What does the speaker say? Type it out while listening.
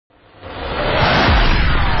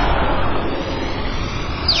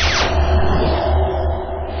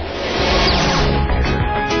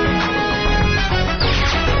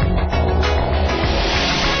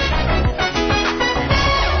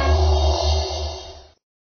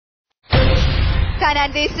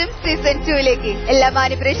KananDesham season 2 എല്ലാ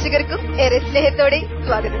മാന്യപ്രേക്ഷകർക്കും ഏറെ സ്നേഹത്തോടെ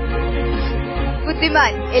സ്വാഗതം.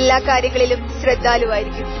 ബുദ്ധിമാൻ എല്ലാ കാര്യങ്ങളിലും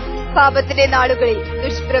ശ്രദ്ധാലുവായിരിക്കും. പാപത്തിന്റെ നാളുകളിൽ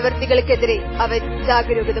ദുഷ്പ്രവൃത്തികൾക്കെതിരെ അവൻ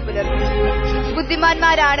ജാഗരൂകത പുലർത്തും.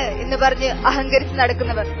 ബുദ്ധിമാന്മാരാണ് എന്ന് പറഞ്ഞ് അഹങ്കരിച്ച്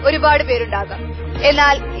നടക്കുന്നവർ ഒരുപാട് പേരുണ്ടാകാം.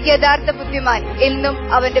 എന്നാൽ യഥാർത്ഥ ബുദ്ധിമാൻ എന്നും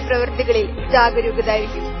അവന്റെ പ്രവൃത്തികളിൽ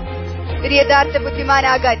ജാഗരൂകതായിരിക്കും. ഒരു യഥാർത്ഥ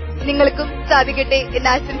ബുദ്ധിമാനാകാൻ നിങ്ങൾക്കും സാധിക്കട്ടെ എന്ന്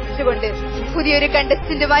ആശംസിച്ചുകൊണ്ട് പുതിയൊരു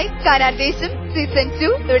കണ്ടസ്റ്റന്റുമായി KananDesham സീസൺ 2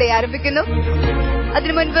 ഇവിടെ ആരംഭിക്കുന്നു.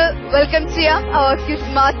 അതിനു മുൻപ് വെൽക്കം ചെയ്യാം അവർ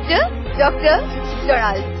ക്വിസ് മാസ്റ്റർ ഡോക്ടർ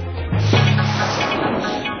ഡൊണാൾഡ്.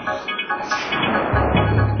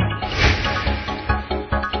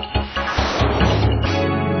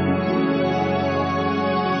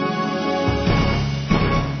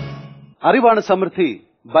 അറിവാണ് സമൃദ്ധി,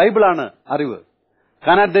 ബൈബിളാണ് അറിവ്.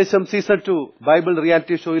 KananDesham സീസൺ 2 ബൈബിൾ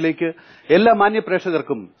റിയാലിറ്റി ഷോയിലേക്ക് എല്ലാ മാന്യ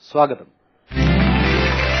പ്രേക്ഷകർക്കും സ്വാഗതം.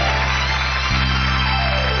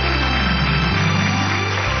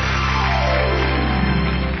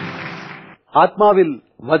 ആത്മാവിൽ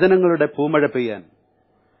വചനങ്ങളുടെ പൂമഴ പെയ്യാൻ,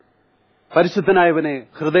 പരിശുദ്ധനായവനെ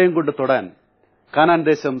ഹൃദയം കൊണ്ട് തൊടാൻ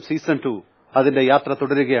KananDesham സീസൺ 2 അതിന്റെ യാത്ര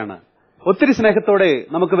തുടരുകയാണ്. ഒത്തിരി സ്നേഹത്തോടെ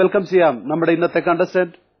നമുക്ക് വെൽക്കം ചെയ്യാം നമ്മുടെ ഇന്നത്തെ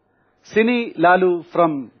കണ്ടസ്റ്റന്റ് സിനി ലാലു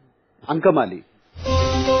ഫ്രം അങ്കമാലി.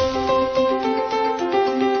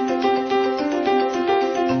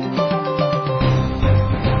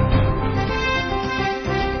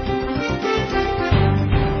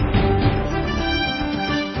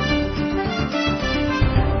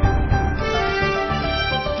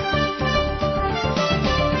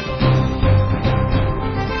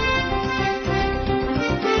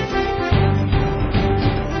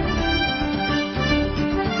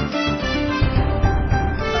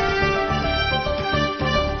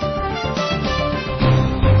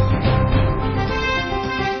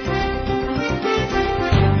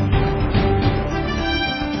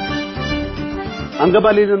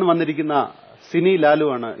 അങ്കമാലിയിൽ നിന്ന് വന്നിരിക്കുന്ന സിനി ലാലു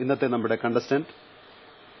ആണ് ഇന്നത്തെ നമ്മുടെ കണ്ടസ്റ്റന്റ്.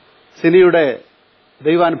 സിനിയുടെ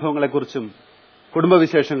ദൈവാനുഭവങ്ങളെക്കുറിച്ചും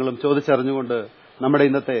കുടുംബവിശേഷങ്ങളും ചോദിച്ചറിഞ്ഞുകൊണ്ട് നമ്മുടെ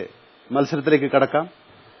ഇന്നത്തെ മത്സരത്തിലേക്ക് കടക്കാം.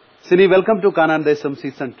 Sini, welcome to KananDesham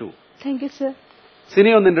season 2. Thank you sir.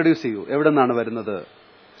 Sini ഒന്ന് ഇൻട്രൊഡ്യൂസ് ചെയ്യൂ. എവിടെ നിന്നാണ് വരുന്നത്?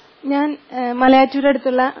 ഞാൻ മലയാറ്റൂർ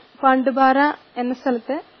അടുത്തുള്ള പാണ്ടുപാറ എന്ന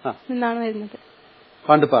സ്ഥലത്ത് നിന്നാണ് വരുന്നത്.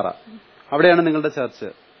 പാണ്ടുപാറ, അവിടെയാണ് നിങ്ങളുടെ ചർച്ച്?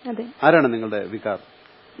 അതെ. ആരാണ് നിങ്ങളുടെ vicar?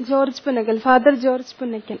 George Punnakkal, father George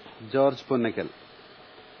Punnakkal. George Punnakkal.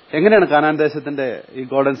 എങ്ങനെയാണ് KananDeshത്തിന്റെ ഈ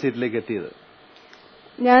ഗോൾഡൻ സീറ്റിലേക്ക് എത്തിയത്?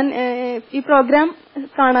 ഞാൻ ഈ പ്രോഗ്രാം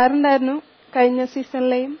കാണാറുണ്ടായിരുന്നു. കഴിഞ്ഞ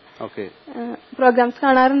സീസണിലെയും പ്രോഗ്രാംസ്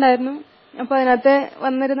കാണാറുണ്ടായിരുന്നു. അപ്പൊ അതിനകത്ത്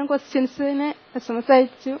വന്നിരുന്ന ക്വസ്റ്റ്യൻസിന് SMS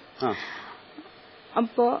അയച്ചു.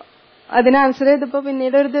 അപ്പോ അതിന് ആൻസർ ചെയ്തപ്പോ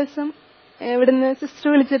പിന്നീട് ഒരു ദിവസം ഇവിടുന്ന് സിസ്റ്റർ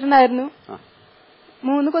വിളിച്ചിട്ടുണ്ടായിരുന്നു.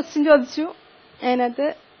 3 ക്വസ്റ്റ്യൻ ചോദിച്ചു. അതിനകത്ത്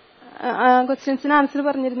ക്വസ്റ്റ്യൻസിന് ആൻസർ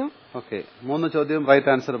പറഞ്ഞിരുന്നു. 3 ചോദ്യം റൈറ്റ്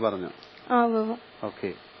ആൻസർ പറഞ്ഞു.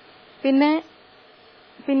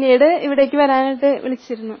 പിന്നീട് ഇവിടേക്ക് വരാനായിട്ട്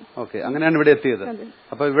വിളിച്ചിരുന്നു. അങ്ങനെയാണ് ഇവിടെ എത്തിയത്.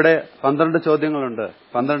 അപ്പൊ ഇവിടെ 12 ചോദ്യങ്ങളുണ്ട്.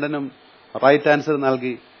 12നും റൈറ്റ് ആൻസർ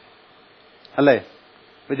നൽകി അല്ലേ?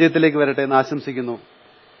 വിജയത്തിലേക്ക് വരട്ടെ എന്ന് ആശംസിക്കുന്നു.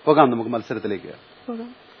 പോകാം നമുക്ക് മത്സരത്തിലേക്ക്.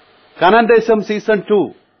 KananDesham season 2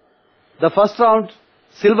 the first round,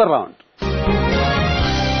 silver round.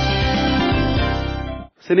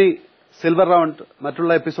 Sini, silver round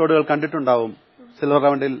മറ്റുള്ള എപ്പിസോഡുകൾ കണ്ടിട്ടുണ്ടാവും. സിൽവർ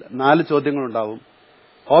റൗണ്ടിൽ 4 ചോദ്യങ്ങളുണ്ടാവും,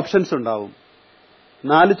 ഓപ്ഷൻസ് ഉണ്ടാവും.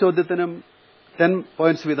 4 ചോദ്യത്തിനും 10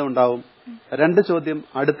 പോയിന്റ്സ് വീതം ഉണ്ടാവും. 2 ചോദ്യം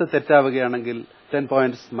അടുത്ത് തെറ്റാവുകയാണെങ്കിൽ 10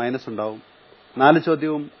 പോയിന്റ്സ് മൈനസ് ഉണ്ടാവും. 4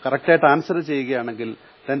 ചോദ്യവും കറക്റ്റായിട്ട് ആൻസർ ചെയ്യുകയാണെങ്കിൽ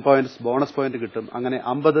 10 പോയിന്റ്സ് ബോണസ് പോയിന്റ് കിട്ടും. അങ്ങനെ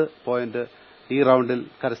 50 പോയിന്റ് ഈ റൗണ്ടിൽ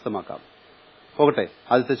കരസ്ഥമാക്കാം. പോകട്ടെ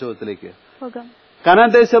ആദ്യത്തെ ചോദ്യത്തിലേക്ക്.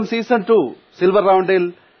 KananDesham സീസൺ 2 സിൽവർ റൗണ്ടിൽ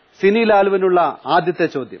സിനി ലാലുവിനുള്ള ആദ്യത്തെ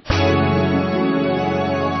ചോദ്യം.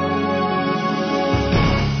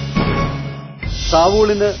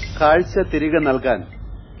 സാവൂളിന് കാഴ്ച തിരികെ നൽകാൻ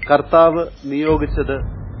കർത്താവ് നിയോഗിച്ചത്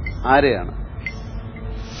ആരെയാണ്?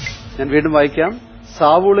 ഞാൻ വീണ്ടും വായിക്കാം.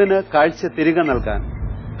 സാവൂളിന് കാഴ്ച തിരികെ നൽകാൻ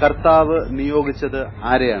കർത്താവ് നിയോഗിച്ചത്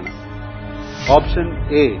ആരെയാണ്? Option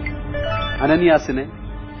A അനന്യാസിനെ,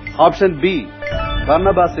 option B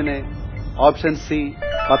ബർണബാസിനെ, option C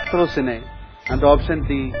പത്രോസിനെ ആൻഡ് ഓപ്ഷൻ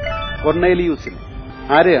ഡി കൊർണേലിയൂസിനെ.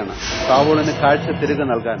 ആരെയാണ് സാവൂളിന് കാഴ്ച തിരികെ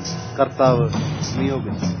നൽകാൻ കർത്താവ്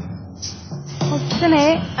നിയോഗിച്ചത്? Option A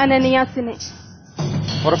അനനിയാസിനെ.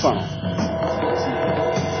 ഉറപ്പാണോ?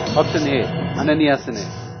 ഓപ്ഷൻ എ അനനിയാസിനെ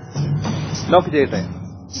ലോക്ക് ചെയ്യട്ടെ.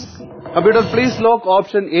 Computer please lock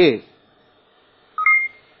option A.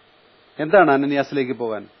 എന്താണ് അനന്യാസിലേക്ക്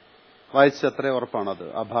പോകാൻ? വായിച്ച അത്ര ഉറപ്പാണോ? അത്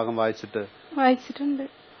ആ ഭാഗം വായിച്ചിട്ടുണ്ട്. വായിച്ചിട്ടുണ്ട്.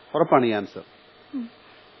 ഉറപ്പാണ് ഈ ആൻസർ?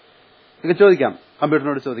 ചോദിക്കാം.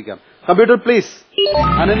 കമ്പ്യൂട്ടറിനോട് ചോദിക്കാം. Computer please.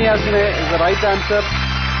 അനന്യാസിനെ is the right answer.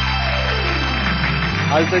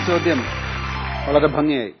 ആദ്യത്തെ ചോദ്യം വളരെ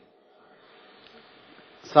ഭംഗിയായി.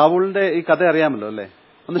 സാവൂളിന്റെ ഈ കഥ അറിയാമല്ലോ അല്ലേ?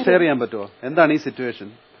 ഒന്ന് ഷെയർ ചെയ്യാൻ പറ്റുമോ? എന്താണ് ഈ സിറ്റുവേഷൻ?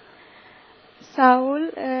 സാവൂൾ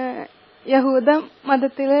യഹൂദ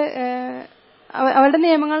മതത്തില് അവരുടെ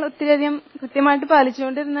നിയമങ്ങൾ ഒത്തിരിയധികം കൃത്യമായിട്ട്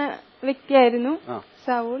പാലിച്ചുകൊണ്ടിരുന്ന വ്യക്തിയായിരുന്നു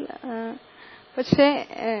സാവൂൾ. പക്ഷെ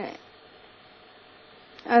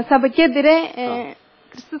സഭയ്ക്കെതിരെ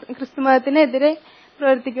ക്രിസ്തുമതത്തിനെതിരെ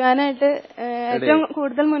പ്രവർത്തിക്കുവാനായിട്ട് ഏറ്റവും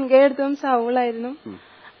കൂടുതൽ മുൻകൈ എടുത്തതും സാവൂളായിരുന്നു.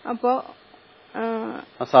 അപ്പോ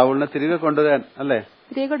സാവൂളിനെ തിരികെ കൊണ്ടുവരാൻ അല്ലേ?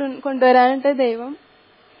 തിരികെ കൊണ്ടുവരാനായിട്ട് ദൈവം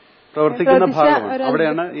പ്രവർത്തിക്കുന്ന ഭാഗമാണ്.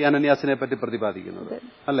 അവിടെയാണ് ഈ അനന്യാസിനെ പറ്റി പ്രതിപാദിക്കുന്നത്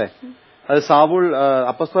അല്ലേ? അത് സാവൂൾ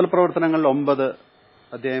അപ്പസ്തോല പ്രവർത്തനങ്ങളിൽ 9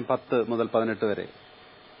 അധ്യായം 10 മുതൽ 18 വരെ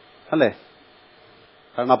അല്ലേ?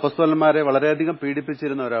 കാരണം അപ്പസ്തോലന്മാരെ വളരെയധികം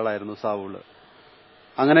പീഡിപ്പിച്ചിരുന്ന ഒരാളായിരുന്നു സാവൂള്.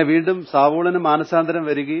 അങ്ങനെ വീണ്ടും സാവൂളിന് മാനസാന്തരം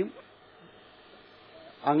വരികയും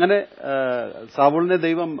അങ്ങനെ സാവൂളിനെ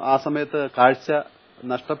ദൈവം ആ സമയത്ത് കാഴ്ച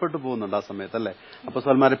നഷ്ടപ്പെട്ടു പോകുന്നുണ്ട്. ആ സമയത്ത് അല്ലേ?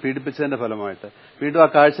 അപ്പസ്തോലന്മാരെ പീഡിപ്പിച്ചതിന്റെ ഫലമായിട്ട് വീണ്ടും ആ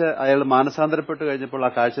കാഴ്ച അയാൾ മാനസാന്തരപ്പെട്ട് കഴിഞ്ഞപ്പോൾ ആ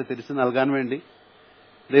കാഴ്ച തിരിച്ചു നൽകാൻ വേണ്ടി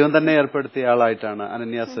ദൈവം തന്നെ ഏർപ്പെടുത്തിയ ആളായിട്ടാണ്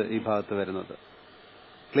അനന്യാസ് ഈ ഭാഗത്ത് വരുന്നത്.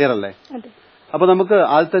 ക്ലിയർ അല്ലേ? അപ്പൊ നമുക്ക്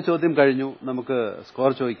ആദ്യത്തെ ചോദ്യം കഴിഞ്ഞു. നമുക്ക്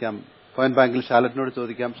സ്കോർ ചോദിക്കാം. പോയിന്റ് ബാങ്കിൽ ഷാലറ്റിനോട്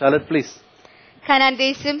ചോദിക്കാം. ഷാലറ്റ് പ്ലീസ്.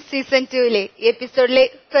 ഖനാൻദേശം സീസൺ 2 എപ്പിസോഡിലെ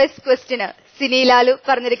ഫസ്റ്റ് ക്വസ്റ്റിന് സിനി ലാലു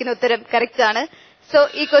പറഞ്ഞിരിക്കുന്ന ഉത്തരം കറക്റ്റ് ആണ്. സോ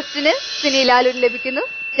ഈ ക്വസ്റ്റിന് സിനി ലാലുവിന് ലഭിക്കുന്നു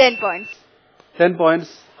 10 പോയിന്റ്സ്. 10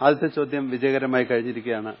 പോയിന്റ്സ്. ആദ്യത്തെ ചോദ്യം വിജയകരമായി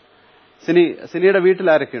കഴിഞ്ഞിരിക്കുകയാണ്. സിനിയുടെ വീട്ടിൽ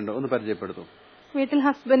ആരൊക്കെയുണ്ടോ ഒന്ന് പരിചയപ്പെടുത്തും? വീട്ടിൽ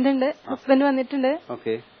ഹസ്ബൻഡ് ഉണ്ട്. ഹസ്ബൻഡ് വന്നിട്ടുണ്ട്.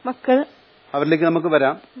 ഓക്കെ. മക്കൾ അവരിലേക്ക് നമുക്ക്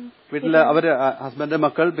വരാം. വീട്ടിൽ അവര് ഹസ്ബൻഡ്,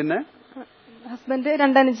 മക്കൾ, പിന്നെ ഹസ്ബൻഡ്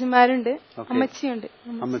 2 അനുജന്മാരുണ്ട്. അമ്മച്ചിയുണ്ട്.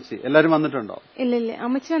 അമ്മച്ചി എല്ലാരും വന്നിട്ടുണ്ടോ? ഇല്ല,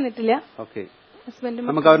 അമ്മച്ചി വന്നിട്ടില്ല. ഓക്കെ. ഹസ്ബൻഡ്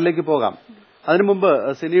നമുക്ക് അവരിലേക്ക് പോകാം. അതിനു മുമ്പ്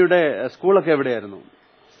സിനിയുടെ സ്കൂളൊക്കെ എവിടെയായിരുന്നു?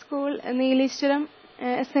 സ്കൂൾ നീലീശ്വരം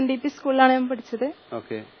SNDP സ്കൂളിലാണ് ഞാൻ പഠിച്ചത്.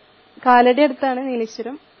 ഓക്കെ. കാലടി അടുത്താണ്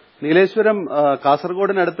നീലേശ്വരം. നീലേശ്വരം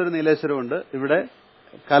കാസർഗോഡിനടുത്തൊരു നീലേശ്വരം ഉണ്ട്. ഇവിടെ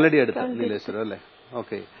കാലടി അടുത്ത് നീലേശ്വരം അല്ലേ?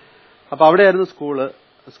 ഓക്കെ. അപ്പൊ അവിടെയായിരുന്നു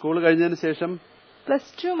സ്കൂള് കഴിഞ്ഞതിന് ശേഷം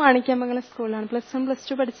 +2 മാണിക്യമംഗലം സ്കൂളാണ്. +1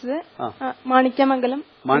 +2 പഠിച്ചത് മാണിക്യമംഗലം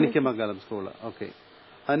സ്കൂള്. ഓക്കെ.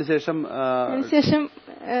 അതിനുശേഷം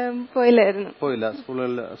പോയില്ല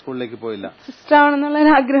സ്കൂളിലേക്ക് പോയില്ല. സിസ്റ്റർ ആവണമെന്നുള്ള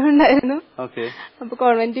ഒരു ആഗ്രഹം ഉണ്ടായിരുന്നു. ഓക്കെ. അപ്പൊ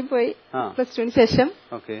കോൺവെന്റിൽ പോയി +2 ശേഷം.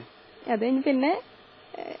 ഓക്കെ. അത് കഴിഞ്ഞ് പിന്നെ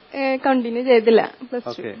കണ്ടിന്യൂ ചെയ്തില്ല.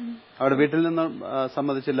 ഓക്കെ. അവിടെ വീട്ടിൽ നിന്നും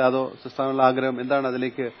സമ്മതിച്ചില്ല? അതോ സിസ്റ്ററിനുള്ള ആഗ്രഹം എന്താണ്?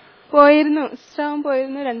 അതിലേക്ക് പോയിരുന്നു. സിസ്റ്റർ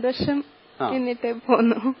പോയിരുന്നു. 2 വർഷം എന്നിട്ട്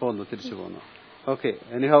തിരിച്ചു പോന്നു. ഓക്കെ.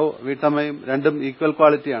 എനിഹൗ വീട്ടമ്മയും രണ്ടും ഈക്വൽ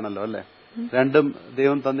ക്വാളിറ്റി ആണല്ലോ അല്ലെ? രണ്ടും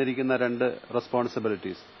ദൈവം തന്നിരിക്കുന്ന 2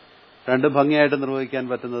 റെസ്പോൺസിബിലിറ്റീസ് രണ്ടും ഭംഗിയായിട്ട് നിർവഹിക്കാൻ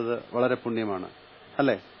പറ്റുന്നത് വളരെ പുണ്യമാണ്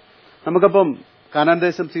അല്ലെ? നമുക്കപ്പം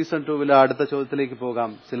കാനാൻദേശം സീസൺ 2 അടുത്ത ചോദ്യത്തിലേക്ക്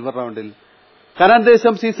പോകാം. സിൽവർ റൗണ്ടിൽ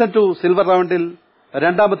കാനാൻദേശം സീസൺ 2 സിൽവർ റൗണ്ടിൽ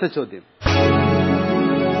രണ്ടാമത്തെ ചോദ്യം.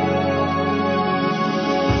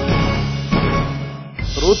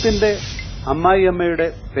 റൂത്തിന്റെ അമ്മായിയമ്മയുടെ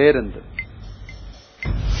പേരെന്ത്?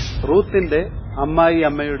 റൂത്തിന്റെ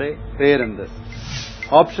അമ്മായിയമ്മയുടെ പേരെന്ത്?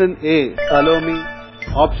 Option A Salomi,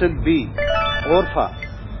 option B ഓർഫ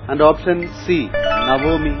and option C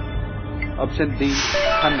Naomi, option D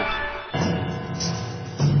Hannah.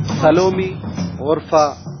 Salomi, ഓർഫ,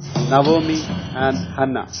 Naomi and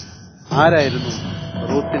Hannah. ആരായിരുന്നു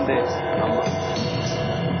റൂത്തിന്റെ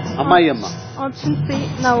അമ്മായിയമ്മ? Option C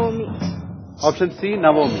Naomi. Option C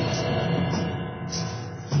Naomi.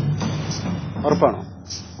 ഉറപ്പാണോ?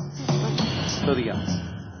 ചോദിക്കാം.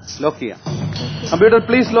 ലോക്ക് ചെയ്യാം. Computer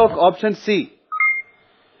please lock option C.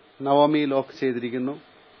 Naomi lock ചെയ്തിരിക്കുന്നു.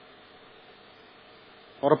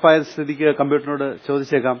 ഉറപ്പായ സ്ഥിതിക്ക് കമ്പ്യൂട്ടറിനോട്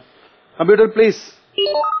ചോദിച്ചേക്കാം. Computer please.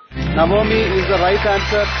 Naomi is the right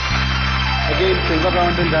answer. Again silver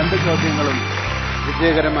റൗണ്ടിൽ 2 ചോദ്യങ്ങളും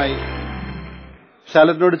വിജയകരമായി.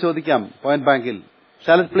 ഷാലറ്റിനോട് ചോദിക്കാം പോയിന്റ് ബാങ്കിൽ.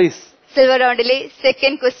 ഷാലറ്റ് please. Silver റൗണ്ടിലെ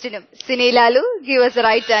second ക്വസ്റ്റിനും Sini Lalu give us the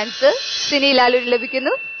right answer. Sini ലാലുവിന്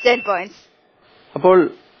ലഭിക്കുന്നു 10 പോയിന്റ്സ്. അപ്പോൾ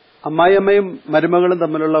അമ്മായിയമ്മയും മരുമകളും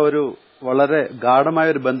തമ്മിലുള്ള ഒരു വളരെ ഗാഢമായ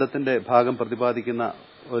ഒരു ബന്ധത്തിന്റെ ഭാഗം പ്രതിപാദിക്കുന്ന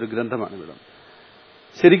ഒരു ഗ്രന്ഥമാണിവിടെ.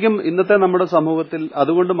 ശരിക്കും ഇന്നത്തെ നമ്മുടെ സമൂഹത്തിൽ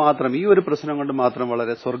അതുകൊണ്ട് മാത്രം, ഈ ഒരു പ്രശ്നം കൊണ്ട് മാത്രം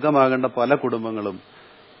വളരെ സ്വർഗമാകേണ്ട പല കുടുംബങ്ങളും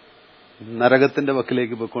നരകത്തിന്റെ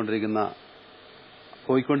വക്കിലേക്ക്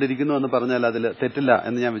പോയിക്കൊണ്ടിരിക്കുന്നു എന്ന് പറഞ്ഞാൽ അതിൽ തെറ്റില്ല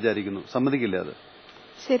എന്ന് ഞാൻ വിചാരിക്കുന്നു. സമ്മതിക്കില്ലേ അത്?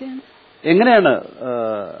 ശരിയാണ്. എങ്ങനെയാണ്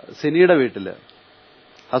സിനിയുടെ വീട്ടില്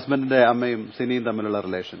ഹസ്ബൻഡിന്റെ അമ്മയും സിനിയും തമ്മിലുള്ള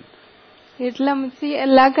റിലേഷൻ? വീട്ടിലമ്മച്ചി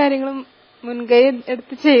എല്ലാ കാര്യങ്ങളും മുൻകൈ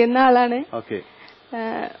എടുത്ത് ചെയ്യുന്ന ആളാണ്. ഓക്കെ.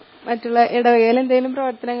 മറ്റുള്ള ഇടവകയിൽ എന്തെങ്കിലും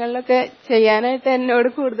പ്രവർത്തനങ്ങളിലൊക്കെ ചെയ്യാനായിട്ട് എന്നോട്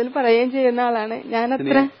കൂടുതൽ പറയുകയും ചെയ്യുന്ന ആളാണ്. ഞാൻ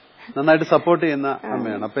അത്ര നന്നായിട്ട് സപ്പോർട്ട് ചെയ്യുന്ന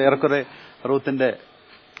അമ്മയാണ്. അപ്പൊ ഏറെക്കുറെ റൂത്തിന്റെ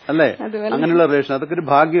അല്ലേ? അങ്ങനെയുള്ള റിലേഷൻ അതൊക്കെ ഒരു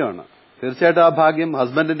ഭാഗ്യമാണ്. തീർച്ചയായിട്ടും ആ ഭാഗ്യം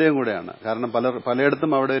ഹസ്ബൻഡിന്റെയും കൂടെയാണ്. കാരണം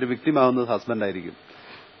പലയിടത്തും അവിടെ ഒരു വിക്ടിം ആവുന്നത് ഹസ്ബൻഡ് ആയിരിക്കും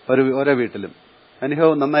ഓരോ വീട്ടിലും.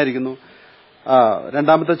 അനുഭവം നന്നായിരിക്കുന്നു.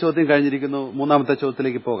 രണ്ടാമത്തെ ചോദ്യം കഴിഞ്ഞിരിക്കുന്നു. മൂന്നാമത്തെ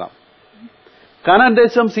ചോദ്യത്തിലേക്ക് പോകാം.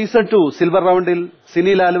 കാനാൻദേശം സീസൺ 2 സിൽവർ റൌണ്ടിൽ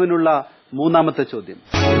സിനി ലാലുവിനുള്ള മൂന്നാമത്തെ ചോദ്യം.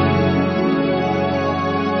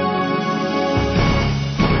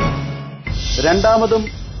 രണ്ടാമതും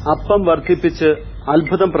അപ്പം വർദ്ധിപ്പിച്ച്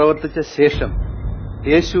അത്ഭുതം പ്രവർത്തിച്ച ശേഷം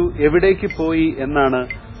യേശു എവിടേക്ക് പോയി എന്നാണ്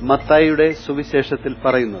മത്തായിയുടെ സുവിശേഷത്തിൽ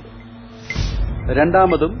പറയുന്നത്?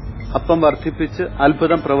 രണ്ടാമതും അപ്പം വർദ്ധിപ്പിച്ച്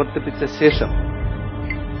അത്ഭുതം പ്രവർത്തിപ്പിച്ച ശേഷം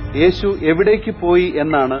യേശു എവിടേക്ക് പോയി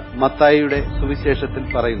എന്നാണ് മത്തായിയുടെ സുവിശേഷത്തിൽ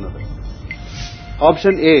പറയുന്നത്?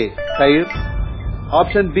 Option A തൈർ,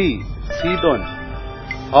 option B Sidon,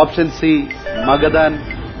 option C Magadan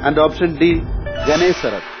and option D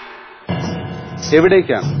ഗനേസറത്ത്.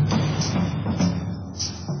 എവിടേക്കാണ്?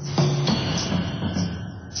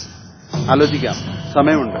 ആലോചിക്കാം,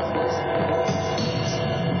 സമയമുണ്ട്.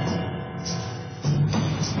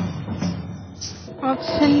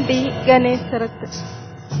 Option D ഗനേസറത്ത്.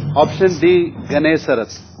 Option D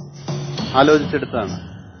ഗനേസറത്ത്. ആലോചിച്ചെടുത്താണ്.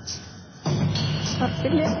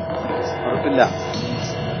 ഉറപ്പില്ല.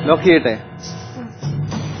 ലോക്ക് ചെയ്യട്ടെ?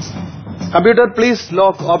 Computer please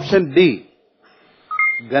lock option D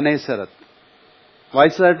ഗനേസറത്ത്.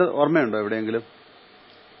 വായിച്ചതായിട്ട് ഓർമ്മയുണ്ടോ എവിടെയെങ്കിലും?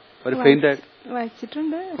 ഒരു ഫെയിന്റ് ആയിട്ട്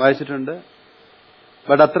വായിച്ചിട്ടുണ്ട്,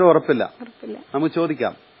 ബട്ട് അത്ര ഉറപ്പില്ല. നമുക്ക്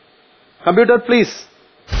ചോദിക്കാം. Computer please.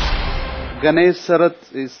 ഗനേസറത്ത്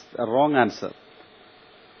is wrong answer.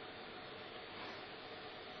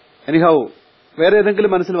 Anyhow വേറെ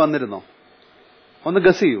ഏതെങ്കിലും മനസ്സിൽ വന്നിരുന്നോ? ഒന്ന്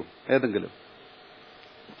ഗസ് ചെയ്യൂ. ഏതെങ്കിലും?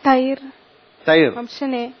 തൈർ.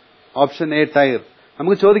 Option A തൈർ.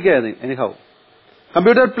 നമുക്ക് ചോദിക്കാതെ. Anyhow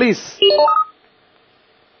computer please.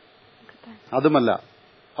 അതുമല്ല.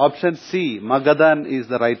 Option C Magadan is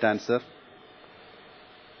the right answer.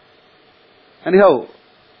 Anyhow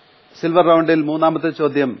silver റൌണ്ടിൽ മൂന്നാമത്തെ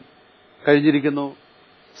ചോദ്യം കഴിഞ്ഞിരിക്കുന്നു.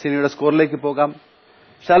 സിനിയുടെ സ്കോറിലേക്ക് പോകാം.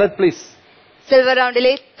 ഷാലറ്റ് please. Silver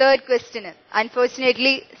റൌണ്ടിലെ third question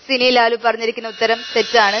unfortunately Sini Lalu പറഞ്ഞിരിക്കുന്ന ഉത്തരം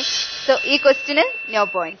തെറ്റാണ്. സോ ഈ question no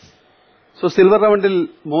points. So silver റൌണ്ടിൽ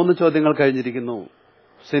 3 ചോദ്യങ്ങൾ കഴിഞ്ഞിരിക്കുന്നു.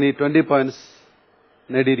 സിനി 20 പോയിന്റ്സ്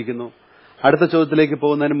നേടിയിരിക്കുന്നു. അടുത്ത ചോദ്യത്തിലേക്ക്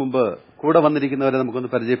പോകുന്നതിന് മുമ്പ് കൂടെ വന്നിരിക്കുന്നവരെ നമുക്കൊന്ന്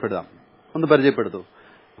പരിചയപ്പെടാം. ഒന്ന് പരിചയപ്പെടുത്തൂ.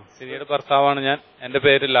 സിനിയുടെ ഭർത്താവാണ് ഞാൻ. എന്റെ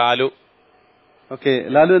പേര് ലാലു. ഓക്കെ.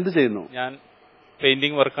 ലാലു എന്ത് ചെയ്യുന്നു? ഞാൻ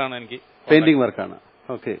പെയിന്റിംഗ് വർക്കാണ്. എനിക്ക് പെയിന്റിംഗ് വർക്കാണ്.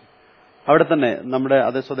 ഓക്കെ. അവിടെ തന്നെ നമ്മുടെ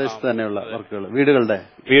അതേ സ്വദേശത്ത് തന്നെയുള്ള വർക്കുകൾ,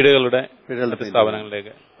 വീടുകളുടെ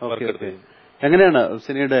സ്ഥാപനങ്ങളിലേക്ക്. എങ്ങനെയാണ്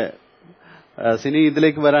സിനി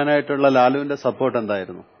ഇതിലേക്ക് വരാനായിട്ടുള്ള ലാലുവിന്റെ സപ്പോർട്ട്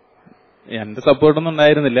എന്തായിരുന്നു? എന്റെ സപ്പോർട്ടൊന്നും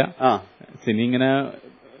ഉണ്ടായിരുന്നില്ല. സിനി ഇങ്ങനെ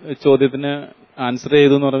ചോദ്യത്തിന് ആൻസർ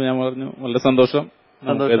ചെയ്തു എന്ന് പറഞ്ഞു. ഞാൻ പറഞ്ഞു വളരെ സന്തോഷം,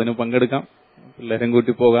 ഇതിന് പങ്കെടുക്കാം, പിള്ളേരും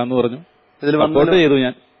കൂട്ടി പോകാന്ന് പറഞ്ഞു. ഇതിൽ സപ്പോർട്ട് ചെയ്തു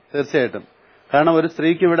ഞാൻ. തീർച്ചയായിട്ടും. കാരണം ഒരു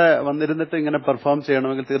സ്ത്രീക്ക് ഇവിടെ വന്നിരുന്നിട്ട് ഇങ്ങനെ പെർഫോം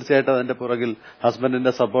ചെയ്യണമെങ്കിൽ തീർച്ചയായിട്ടും അതിന്റെ പുറകിൽ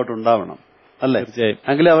ഹസ്ബൻഡിന്റെ സപ്പോർട്ട് ഉണ്ടാവണം, അല്ലേ?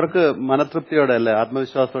 എങ്കിലേ അവർക്ക് മനതൃപ്തിയോടെ അല്ലേ,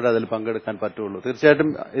 ആത്മവിശ്വാസത്തോടെ അതിൽ പങ്കെടുക്കാൻ പറ്റുള്ളൂ. തീർച്ചയായിട്ടും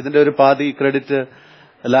ഇതിന്റെ ഒരു പാതി ക്രെഡിറ്റ്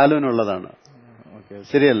ലാലുവിനുള്ളതാണ്.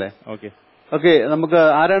 ശരിയല്ലേ? ഓക്കെ. നമുക്ക്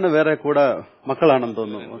ആരാണ് വേറെ കൂടെ? മക്കളാണെന്ന്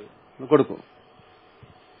തോന്നുന്നു. കൊടുക്കൂ.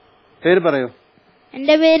 പേര് പറയൂ.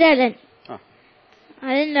 എന്റെ പേര്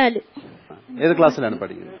അലൻ ലാലു. ഏത് ക്ലാസ്സിലാണ്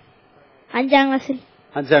പഠിക്കുന്നത്? 5ാം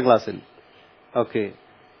ക്ലാസ്സിൽ. ഓക്കെ.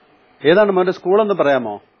 ഏതാണ് മോന്റെ സ്കൂളെന്ന്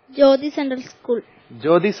പറയാമോ? ജ്യോതി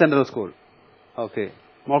സെൻട്രൽ സ്കൂൾ. ഓക്കെ.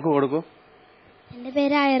 മോൾക്ക് കൊടുക്കൂ. എന്റെ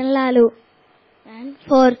പേര് അയറൻ ലാലു. ഞാൻ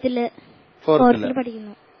 4th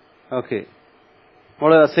പഠിക്കുന്നു. ഓക്കെ.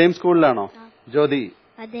 മോള് സെയിം സ്കൂളിലാണോ? ജ്യോതി.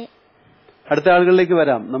 അതെ. അടുത്ത ആളുകളിലേക്ക്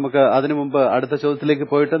വരാം. നമുക്ക് അതിനു മുമ്പ് അടുത്ത ചോദ്യത്തിലേക്ക്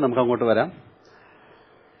പോയിട്ട് നമുക്ക് അങ്ങോട്ട് വരാം.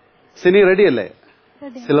 സിനി റെഡിയല്ലേ?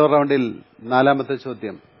 സിൽവർ റൌണ്ടിൽ 4ാമത്തെ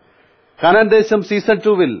ചോദ്യം. കാനാൻദേശം സീസൺ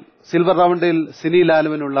 2 സിൽവർ റൌണ്ടിൽ സിനി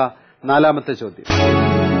ലാലുവിനുള്ള 4ാമത്തെ ചോദ്യം.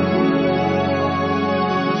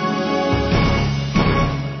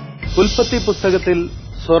 ഉൽപ്പത്തി പുസ്തകത്തിൽ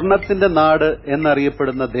സ്വർണത്തിന്റെ നാട്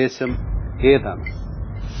എന്നറിയപ്പെടുന്ന ദേശം ഏതാണ്?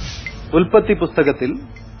 ഉൽപ്പത്തി പുസ്തകത്തിൽ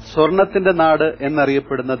സ്വർണത്തിന്റെ നാട്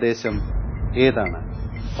എന്നറിയപ്പെടുന്ന ദേശം ഏതാണ്?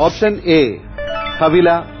 Option A ഹവില,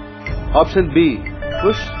 option B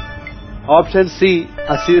Kush, option C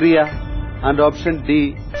Assyria and option D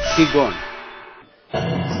ഹിഗോൺ.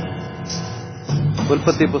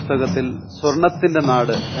 ഉൽപ്പത്തി പുസ്തകത്തിൽ സ്വർണത്തിന്റെ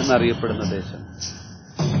നാട് എന്നറിയപ്പെടുന്ന ദേശം.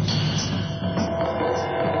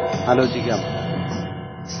 ആലോചിക്കാം.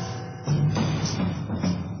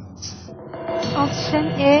 Option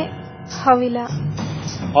A ഹവില.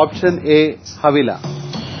 Option A ഹവില.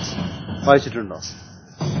 വായിച്ചിട്ടുണ്ടോ?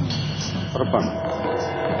 ഉറപ്പാണ്?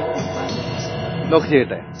 ലോക്ക്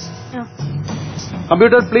ചെയ്യട്ടെ?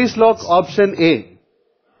 Computer please lock option A,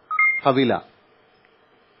 Havilah.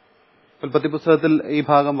 ഉൽപ്പത്തി പുസ്തകത്തിൽ ഈ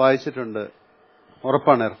ഭാഗം വായിച്ചിട്ടുണ്ട്,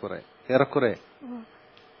 ഉറപ്പാണ് ഏറെക്കുറെ.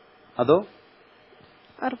 അതോ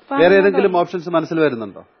വേറെ ഏതെങ്കിലും ഓപ്ഷൻസ് മനസ്സിൽ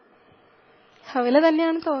വരുന്നുണ്ടോ? ഹവില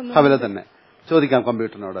തന്നെയാണ് തോന്നുന്നത്. ഹവില തന്നെ. ചോദിക്കാം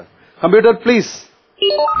കമ്പ്യൂട്ടറിനോട്. Computer please.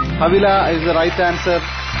 ഹവില is the right answer.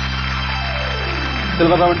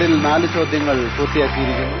 Silver റൗണ്ടിൽ 4 ചോദ്യങ്ങൾ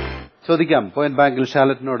പൂർത്തിയാക്കിയിരിക്കുന്നു. ചോദിക്കാം പോയിന്റ് ബാങ്കിൽ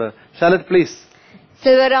ഷാലറ്റിനോട്. ഷാലറ്റ് പ്ലീസ്.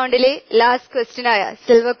 സിൽവർ റൗണ്ടിലെ ലാസ്റ്റ് ക്വസ്റ്റ്യൻ ആയ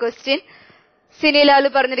സിൽവർ ക്വസ്റ്റ്യൻ, സിനി ലാലു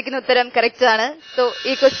പറഞ്ഞിരിക്കുന്ന ഉത്തരം കറക്റ്റ് ആണ്. സോ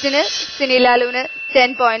ഈ ക്വസ്റ്റ്യന് സിനി ലാലുവിന്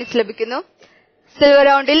 10 പോയിന്റ്സ് ലഭിക്കുന്നു. സിൽവർ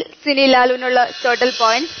റൗണ്ടിൽ സിനി ലാലുവിനുള്ള ടോട്ടൽ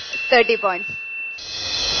പോയിന്റ്സ് 30 പോയിന്റ്സ്.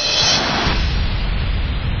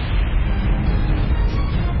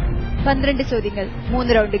 പന്ത്രണ്ട് ചോദ്യങ്ങൾ,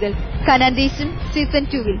 3 റൗണ്ടുകൾ. കനാൻദേശം സീസൺ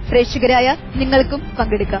 2 പ്രേക്ഷകരായ നിങ്ങൾക്കും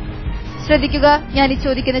പങ്കെടുക്കാം. ശ്രദ്ധിക്കുക, ഞാൻ ഈ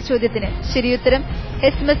ചോദിക്കുന്ന ചോദ്യത്തിന് ശരിയുത്തരം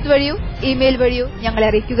SMS വഴിയോ ഇമെയിൽ വഴിയോ ഞങ്ങളെ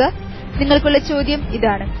അറിയിക്കുക. നിങ്ങൾക്കുള്ള ചോദ്യം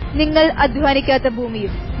ഇതാണ്: നിങ്ങൾ അധ്വാനിക്കാത്ത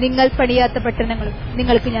ഭൂമിയും നിങ്ങൾ പണിയാത്ത പട്ടണങ്ങളും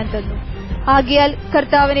നിങ്ങൾക്ക് ഞാൻ തന്നു. ആകയാൽ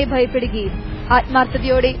കർത്താവിനെ ഭയപ്പെടുകയും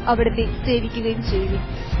ആത്മാർത്ഥതയോടെ അവിടുത്തെ സേവിക്കുകയും ചെയ്യുക.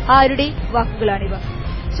 ആരുടെ വാക്കുകളാണിവ?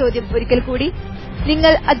 ചോദ്യം ഒരിക്കൽ കൂടി: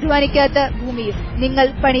 നിങ്ങൾ അധ്വാനിക്കാത്ത ഭൂമിയും നിങ്ങൾ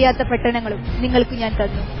പണിയാത്ത പട്ടണങ്ങളും നിങ്ങൾക്ക് ഞാൻ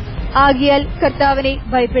തന്നു. ആകയാൽ കർത്താവിനെ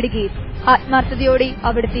ഭയപ്പെടുകയും ആത്മാർത്ഥതയോടെ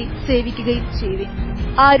അവിടുത്തെ സേവിക്കുകയും ചെയ്യുക.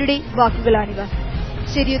 ആരുടെ വാക്കുകളാണിവ?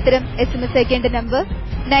 ശരിയുത്തരം SMS അയക്കേണ്ട number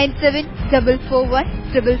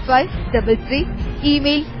 9744155533.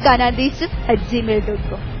 Email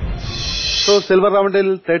kanandesham@gmail.com. So silver റൗണ്ടിൽ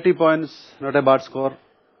 30 points, not A bad score.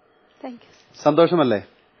 സന്തോഷമല്ലേ?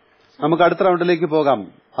 നമുക്ക് അടുത്ത റൗണ്ടിലേക്ക് പോകാം.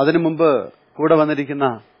 അതിനു മുമ്പ് കൂടെ വന്നിരിക്കുന്ന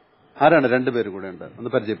ആരാണ്? 2 പേര് കൂടെ ഉണ്ട്, ഒന്ന്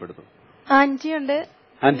പരിചയപ്പെടുത്തും. ആന്റിയുണ്ട്.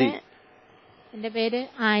 ആന്റി. എന്റെ പേര്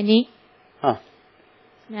ആനി.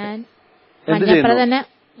 ഞാൻ മഞ്ഞപ്ര തന്നെ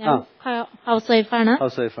ഹൗസ് വൈഫാണ്.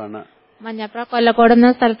 മഞ്ഞപ്ര കൊല്ലക്കോട് എന്ന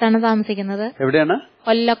സ്ഥലത്താണ് താമസിക്കുന്നത്. എവിടെയാണ്?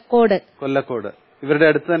 കൊല്ലക്കോട്. ഇവരുടെ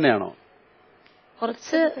അടുത്ത് തന്നെയാണോ?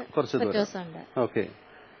 കുറച്ച് വ്യത്യാസമുണ്ട്. ഓക്കെ.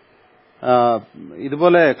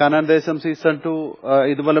 ഇതുപോലെ കാനാൻദേശം സീസൺ 2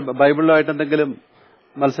 ഇതുപോലെ ബൈബിളുമായിട്ട് എന്തെങ്കിലും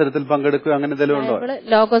മത്സരത്തിൽ പങ്കെടുക്കുക, അങ്ങനെ എന്തെങ്കിലും ഉണ്ടോ?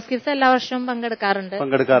 ലോഗോസ് കിഡ്സ് എല്ലാ വർഷവും പങ്കെടുക്കാറുണ്ട്.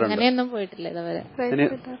 അങ്ങനെയൊന്നും പോയിട്ടില്ല ഇതുവരെ.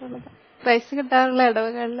 പ്രൈസ് കിട്ടാറുള്ള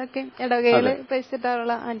ഇടവകയില് പ്രൈസ്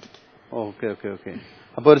കിട്ടാറുള്ള ആന്റിക്ക്. Okay okay okay.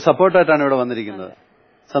 അപ്പൊ ഒരു സപ്പോർട്ടായിട്ടാണ് ഇവിടെ വന്നിരിക്കുന്നത്.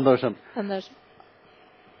 സന്തോഷം.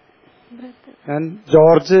 ഞാൻ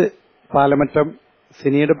ജോർജ് പാലമറ്റം,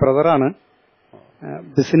 സിനിയുടെ ബ്രദറാണ്.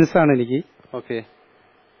 ബിസിനസ്സാണ് എനിക്ക്. ഓക്കെ.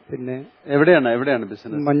 പിന്നെ എവിടെയാണ്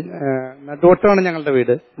ബിസിനസ്? നടുവട്ടമാണ് ഞങ്ങളുടെ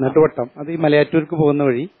വീട്. നടുവട്ടം അത് ഈ മലയാറ്റൂർക്ക് പോകുന്ന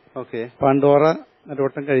വഴി. ഓക്കെ. പാണ്ടോറ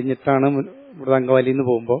നടുവട്ടം കഴിഞ്ഞിട്ടാണ് ഇവിടെ അങ്കവാലിയിൽ നിന്ന്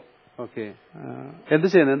പോകുമ്പോ. ഓക്കെ. എന്ത്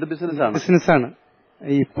ചെയ്യുന്നത്? എന്ത് ബിസിനസ്സാണ്? ബിസിനസ്സാണ്.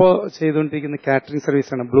 ഇപ്പോ ചെയ്തുകൊണ്ടിരിക്കുന്ന കാറ്ററിംഗ്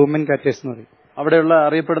സർവീസാണ്. ബ്ലൂമൻ കാറ്റേഴ്സ് എന്ന് പറയും. അവിടെയുള്ള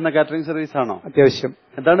അറിയപ്പെടുന്ന കാറ്ററിംഗ് സർവീസ് ആണോ? അത്യാവശ്യം.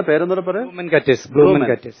 എന്താണ് പേരെന്നൂടെ പറയാം? ബ്ലൂമൻ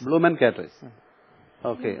കാറ്റേഴ്സ്.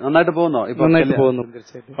 ഓക്കെ. നന്നായിട്ട് പോകുന്നോ? ഇപ്പൊ നന്നായിട്ട് പോകുന്നു.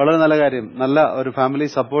 വളരെ നല്ല കാര്യം. നല്ല ഒരു ഫാമിലി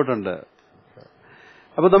സപ്പോർട്ട് ഉണ്ട്.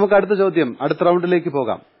 അപ്പൊ നമുക്ക് അടുത്ത ചോദ്യം, അടുത്ത റൗണ്ടിലേക്ക്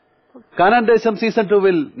പോകാം. കാനാൻദേശം season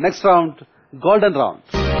 2 next round, golden round.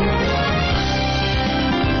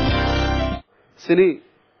 Sini,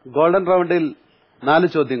 golden റൗണ്ടിൽ 4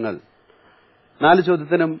 ചോദ്യങ്ങൾ. 4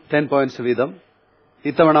 ചോദ്യത്തിനും 10 പോയിന്റ്സ് വീതം.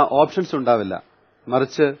 ഇത്തവണ ഓപ്ഷൻസ് ഉണ്ടാവില്ല,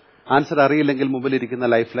 മറിച്ച് ആൻസർ അറിയില്ലെങ്കിൽ മുമ്പിലിരിക്കുന്ന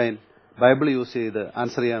ലൈഫ് ലൈൻ ബൈബിൾ യൂസ് ചെയ്ത്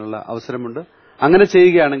ആൻസർ ചെയ്യാനുള്ള അവസരമുണ്ട്. അങ്ങനെ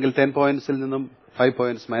ചെയ്യുകയാണെങ്കിൽ 10 പോയിന്റ്സിൽ നിന്നും 5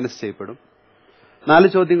 പോയിന്റ്സ് മൈനസ് ചെയ്യപ്പെടും. 4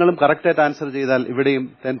 ചോദ്യങ്ങളും കറക്റ്റായിട്ട് ആൻസർ ചെയ്താൽ ഇവിടെയും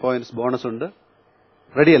 10 പോയിന്റ്സ് ബോണസ് ഉണ്ട്.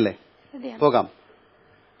 റെഡിയല്ലേ? പോകാം.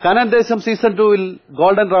 കാനാൻദേശം സീസൺ 2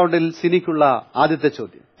 ഗോൾഡൻ റൗണ്ടിൽ സിനിക്കുള്ള ആദ്യത്തെ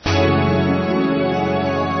ചോദ്യം.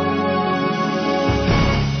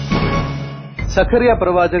 സഖറിയ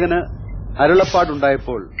പ്രവാചകന്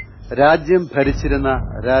അരുളപ്പാടുണ്ടായപ്പോൾ രാജ്യം ഭരിച്ചിരുന്ന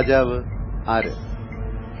രാജാവ് ആര്?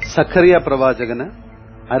 സഖറിയ പ്രവാചകന്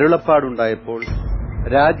അരുളപ്പാടുണ്ടായപ്പോൾ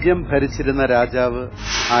രാജ്യം ഭരിച്ചിരുന്ന രാജാവ്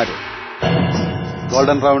ആര്?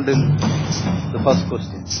 ഗോൾഡൻ റൗണ്ടിൽ ദ ഫസ്റ്റ്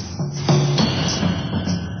ക്വസ്റ്റ്യൻ.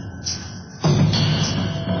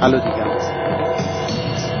 ആലോചിക്കാം.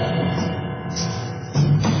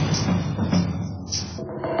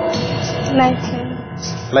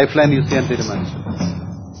 ലൈഫ് ലൈൻ യൂസ് ചെയ്യാൻ തീരുമാനിച്ചു.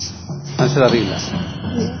 ആൻസർ അറിയില്ല.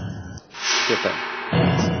 കേട്ടോ?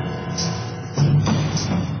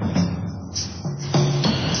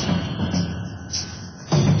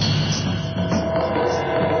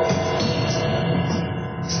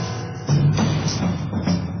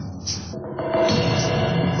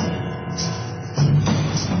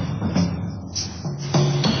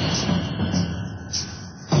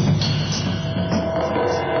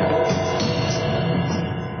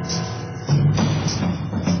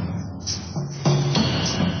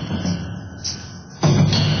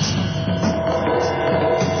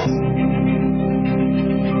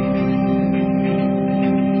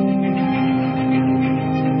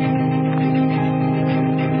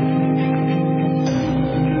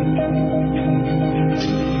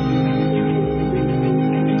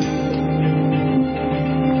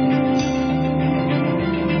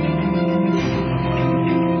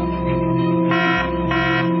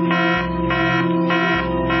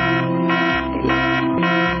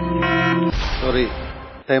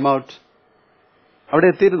 Time out. അവിടെ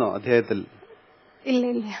എത്തിയിരുന്നോ അധ്യായത്തിൽ? ഇല്ല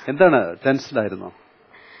ഇല്ല. എന്താണ്, ടെൻസ്ഡ് ആയിരുന്നോ?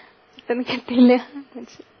 പെട്ടെന്ന് കിട്ടിയില്ല.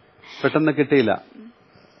 പെട്ടെന്ന് കിട്ടിയില്ല.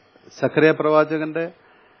 സക്കറിയ പ്രവാചകന്റെ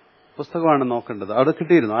പുസ്തകമാണ് നോക്കേണ്ടത്. അവിടെ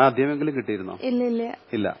കിട്ടിയിരുന്നോ? ആ അധ്യായമെങ്കിലും കിട്ടിയിരുന്നോ? ഇല്ല ഇല്ല.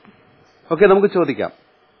 ഇല്ല. ഓക്കെ, നമുക്ക് ചോദിക്കാം.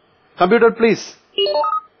 Computer please.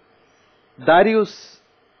 Darius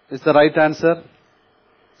is the right answer.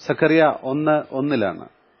 Zacharia 1:1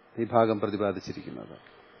 ഈ ഭാഗം പ്രതിപാദിച്ചിരിക്കുന്നത്.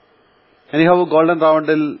 എനിഹൗ, ഗോൾഡൻ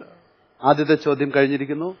റൗണ്ടിൽ ആദ്യത്തെ ചോദ്യം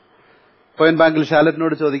കഴിഞ്ഞിരിക്കുന്നു. പോയിന്റ് ബാങ്കിൽ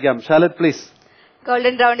ഷാലറ്റിനോട് ചോദിക്കാം. ഷാലറ്റ് പ്ലീസ്.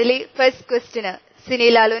 ഗോൾഡൻ റൗണ്ടിലെ ഫസ്റ്റ് ക്വസ്റ്റിന് സിനി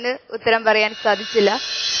ലാലുവിന് ഉത്തരം പറയാൻ സാധിച്ചില്ല.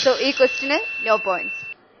 സോ ഈ ക്വസ്റ്റിന് നോ പോയിന്റ്സ്.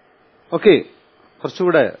 ഓക്കെ,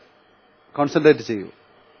 കുറച്ചുകൂടെ കോൺസെൻട്രേറ്റ് ചെയ്യൂ,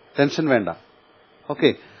 ടെൻഷൻ വേണ്ട. ഓക്കെ,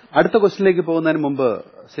 അടുത്ത ക്വസ്റ്റിനിലേക്ക് പോകുന്നതിന് മുമ്പ്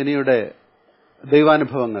സിനിയുടെ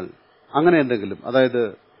ദൈവാനുഭവങ്ങൾ, അങ്ങനെ എന്തെങ്കിലും, അതായത്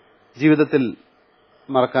ജീവിതത്തിൽ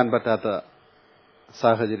മറക്കാൻ പറ്റാത്ത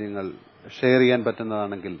സാഹചര്യങ്ങൾ ഷെയർ ചെയ്യാൻ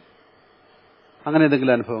പറ്റുന്നതാണെങ്കിൽ അങ്ങനെ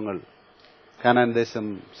എന്തെങ്കിലും അനുഭവങ്ങൾ കാനാൻ ദേശം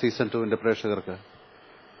സീസൺ 2 പ്രേക്ഷകർക്ക്.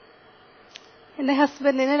 എന്റെ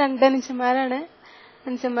ഹസ്ബൻഡിന് 2 അനുജന്മാരാണ്.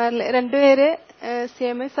 അനുജന്മാരിൽ 2 പേര്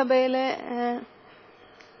CMI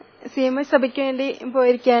സഭയ്ക്ക് വേണ്ടി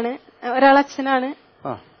പോയിരിക്കുകയാണ്. ഒരാൾ അച്ഛനാണ്,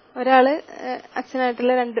 ഒരാള്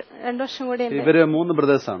അച്ഛനായിട്ടുള്ള 2 വർഷം കൂടി. ഇവര് 3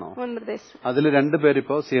 ബ്രദേഴ്സാണോ? 3 ബ്രദേഴ്സ്. അതിൽ 2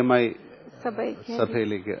 പേരിപ്പോ CMI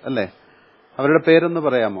സഭയിലേക്ക് അല്ലേ? അവരുടെ പേരൊന്ന്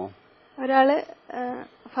പറയാമോ? ഒരാള്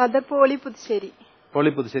ഫാദർ പോളി പുതുശ്ശേരി.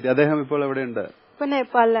 അദ്ദേഹം ഇപ്പോൾ എവിടെയുണ്ട്? ഇപ്പൊ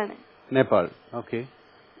നേപ്പാളിലാണ്. നേപ്പാൾ. ഓക്കെ.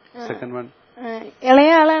 Second one? ഇളയ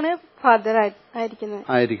ആളാണ് ഫാദർ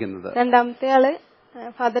ആയിരിക്കുന്നത്. രണ്ടാമത്തെ ആള്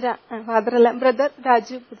ബ്രദർ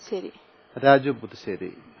രാജു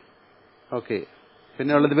പുതുശ്ശേരി. ഓക്കെ.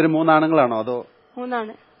 പിന്നെ ഉള്ളത് ഇവര് 3 ആണുങ്ങളാണോ അതോ? 3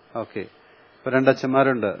 ആണ്. ഓക്കെ. ഇപ്പൊ 2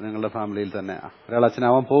 അച്ഛന്മാരുണ്ട് നിങ്ങളുടെ ഫാമിലിയിൽ തന്നെ. ഒരാൾ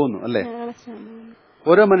അച്ഛനാവാൻ പോകുന്നു അല്ലേ?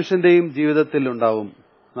 ഓരോ മനുഷ്യന്റെയും ജീവിതത്തിൽ ഉണ്ടാവും,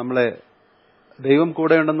 നമ്മളെ ദൈവം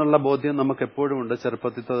കൂടെയുണ്ടെന്നുള്ള ബോധ്യം നമുക്ക് എപ്പോഴും ഉണ്ട്.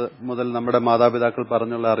 ചെറുപ്പത്തിൽ മുതൽ നമ്മുടെ മാതാപിതാക്കൾ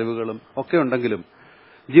പറഞ്ഞുള്ള അറിവുകളും ഒക്കെ ഉണ്ടെങ്കിലും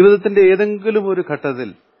ജീവിതത്തിന്റെ ഏതെങ്കിലും ഒരു ഘട്ടത്തിൽ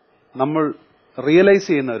നമ്മൾ റിയലൈസ്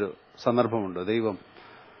ചെയ്യുന്ന ഒരു സന്ദർഭമുണ്ട്. ദൈവം,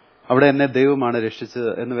 അവിടെ എന്നെ ദൈവമാണ് രക്ഷിച്ചത്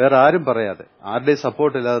എന്ന് വേറെ ആരും പറയാതെ, ആരുടെയും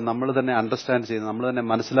സപ്പോർട്ട് ഇല്ലാതെ നമ്മൾ തന്നെ അണ്ടർസ്റ്റാൻഡ് ചെയ്യുന്ന, നമ്മൾ തന്നെ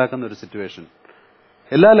മനസ്സിലാക്കുന്ന ഒരു സിറ്റുവേഷൻ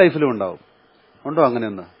എല്ലാ ലൈഫിലും ഉണ്ടാവും. ഉണ്ടോ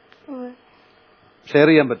അങ്ങനെയൊന്ന്? ഷെയർ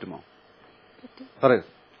ചെയ്യാൻ പറ്റുമോ? പറയൂ.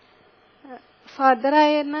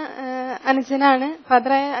 ഫാദറായ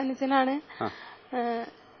അനുജനാണ്.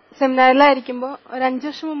 സെമിനാറിലായിരിക്കുമ്പോ ഒരു 5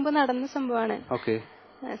 വർഷം മുമ്പ് നടന്ന സംഭവമാണ്.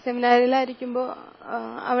 സെമിനാറിലായിരിക്കുമ്പോ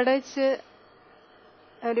അവിടെ വെച്ച്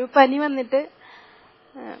ഒരു പനി വന്നിട്ട്,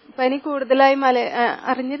 പനി കൂടുതലായി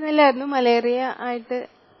അറിഞ്ഞിരുന്നില്ലായിരുന്നു മലേറിയ ആയിട്ട്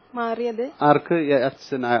മാറിയത്. ആർക്ക്?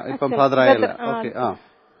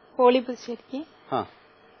 പോളി പുതുശ്ശേരിക്ക്.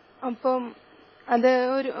 അപ്പം അത്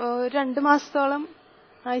ഒരു 2 മാസത്തോളം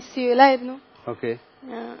ICUലായിരുന്നു.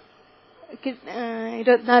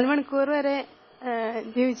 24 മണിക്കൂർ വരെ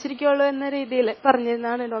ജീവിച്ചിരിക്കുള്ളൂ എന്ന രീതിയിൽ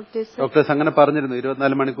പറഞ്ഞിരുന്നാണ് ഡോക്ടേഴ്സ് അങ്ങനെ പറഞ്ഞിരുന്നു.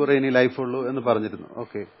 24 മണിക്കൂർ ഇനി ലൈഫ് ഉള്ളൂ എന്ന് പറഞ്ഞിരുന്നു.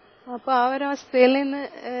 ഓക്കെ. അപ്പൊ ആ ഒരു അവസ്ഥയിൽ നിന്ന്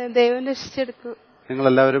ദൈവം രക്ഷിച്ചെടുത്തു.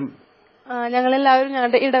 ഞങ്ങളെല്ലാവരും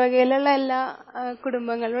ഞങ്ങളുടെ ഇടവകയിലുള്ള എല്ലാ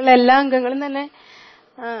കുടുംബങ്ങളിലുള്ള എല്ലാ അംഗങ്ങളും തന്നെ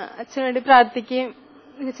അച്ഛന് വേണ്ടി പ്രാർത്ഥിക്കുകയും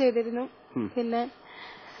ചെയ്തിരുന്നു. പിന്നെ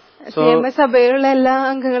CMI സഭയിലുള്ള എല്ലാ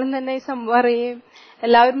അംഗങ്ങളും തന്നെ ഈ സംഭവം അറിയുകയും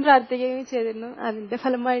എല്ലാവരും പ്രാർത്ഥിക്കുകയും ചെയ്തിരുന്നു. അതിന്റെ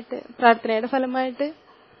ഫലമായിട്ട്, പ്രാർത്ഥനയുടെ ഫലമായിട്ട്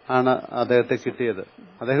ആണ് അദ്ദേഹത്തെ കിട്ടിയത്.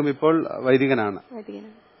 അദ്ദേഹം ഇപ്പോൾ വൈദികനാണ്.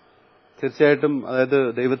 തീർച്ചയായിട്ടും, അതായത്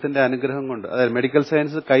ദൈവത്തിന്റെ അനുഗ്രഹം കൊണ്ട്, അതായത് മെഡിക്കൽ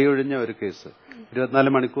സയൻസ് കൈയൊഴിഞ്ഞ ഒരു കേസ്. 24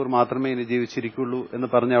 മണിക്കൂർ മാത്രമേ ഇനി ജീവിച്ചിരിക്കുള്ളൂ എന്ന്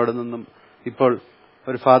പറഞ്ഞ അവിടെ നിന്നും ഇപ്പോൾ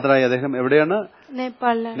ഒരു ഫാദറായി അദ്ദേഹം എവിടെയാണ്?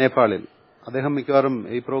 നേപ്പാളിൽ. അദ്ദേഹം മിക്കവാറും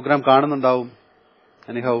ഈ പ്രോഗ്രാം കാണുന്നുണ്ടാവും.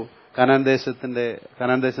 എനിഹൗ, കാനാൻ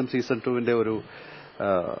ദേശം സീസൺ 2 ഒരു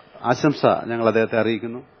ആശംസ ഞങ്ങൾ അദ്ദേഹത്തെ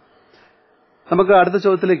അറിയിക്കുന്നു. നമുക്ക് അടുത്ത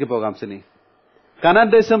ചോദ്യത്തിലേക്ക് പോകാം. സിനി, കാനാൻ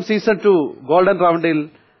ദേശം സീസൺ 2 ഗോൾഡൻ റൗണ്ടിൽ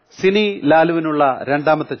സിനി ലാലുവിനുള്ള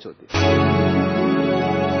 2ാമത്തെ ചോദ്യം.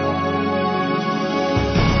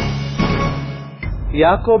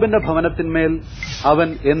 യാക്കോബിന്റെ ഭവനത്തിന്മേൽ അവൻ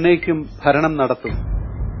എന്നേക്കും ഭരണം നടത്തും,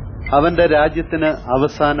 അവന്റെ രാജ്യത്തിന്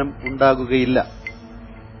അവസാനം ഉണ്ടാകുകയില്ല.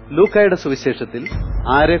 ലൂക്കായുടെ സുവിശേഷത്തിൽ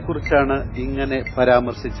ആരെക്കുറിച്ചാണ് ഇങ്ങനെ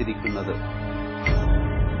പരാമർശിച്ചിരിക്കുന്നത്?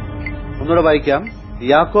 ഒന്നുകൂടെ വായിക്കാം.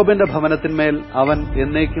 യാക്കോബിന്റെ ഭവനത്തിന്മേൽ അവൻ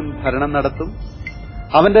എന്നേക്കും ഭരണം നടത്തും,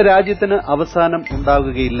 അവന്റെ രാജ്യത്തിന് അവസാനം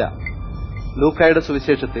ഉണ്ടാകുകയില്ല. ലൂക്കായുടെ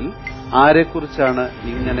സുവിശേഷത്തിൽ ആരെക്കുറിച്ചാണ്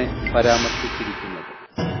ഇങ്ങനെ പരാമർശിച്ചിരിക്കുന്നത്?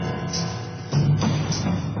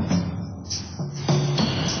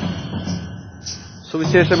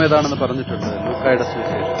 സുവിശേഷം ഏതാണെന്ന് പറഞ്ഞിട്ടുണ്ട്. ലൂക്കായുടെ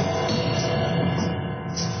സുവിശേഷം.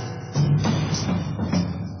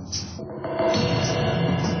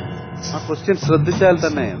 ആ ക്വസ്റ്റ്യൻ ശ്രദ്ധിച്ചാൽ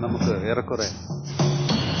തന്നെ നമുക്ക് ഏറെക്കുറെ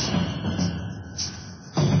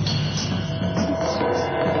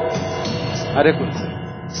ആരെക്കുറിച്ച്?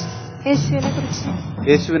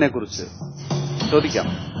 യേശുവിനെ കുറിച്ച് ചോദിക്കാം.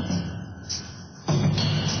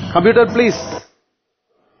 Computer please.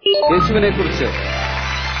 യേശുവിനെ കുറിച്ച്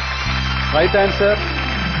റൈറ്റ് ആൻസർ.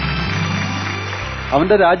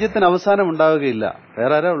 അവന്റെ രാജ്യത്തിന് അവസാനം ഉണ്ടാവുകയില്ല.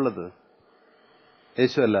 വേറെ ആരാ ഉള്ളത്?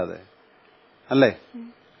 യേശു അല്ലാതെ അല്ലേ?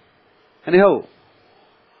 Anyhow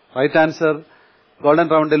right answer. ഗോൾഡൻ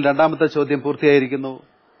റൗണ്ടിൽ രണ്ടാമത്തെ ചോദ്യം പൂർത്തിയായിരിക്കുന്നു.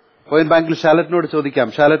 പോയിന്റ് ബാങ്കിൽ ഷാലറ്റിനോട് ചോദിക്കാം.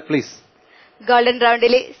 ഷാലറ്റ് പ്ലീസ്. ഗോൾഡൻ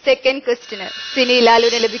റൗണ്ടിലെ സെക്കൻഡ് ക്വസ്റ്റിന് സിനി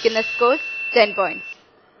ലാലുവിന് ലഭിക്കുന്ന സ്കോർ 10 പോയിന്റ്സ്.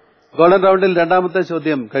 ഗോൾഡൻ റൗണ്ടിൽ രണ്ടാമത്തെ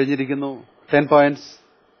ചോദ്യം കഴിഞ്ഞിരിക്കുന്നു. 10 പോയിന്റ്സ്.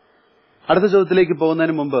 അടുത്ത ചോദ്യത്തിലേക്ക്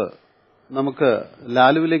പോകുന്നതിന് മുമ്പ് നമുക്ക്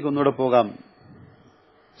ലാലുവിലേക്ക് ഒന്നുകൂടെ പോകാം.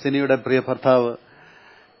 സിനിയുടെ പ്രിയ ഭർത്താവ്.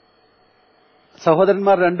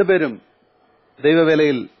 സഹോദരന്മാർ രണ്ടുപേരും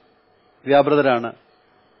ദൈവവേലയിൽ വ്യാപൃതരാണ്.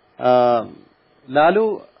 ലാലു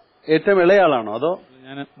ഏറ്റവും ഇളയാളാണോ അതോ?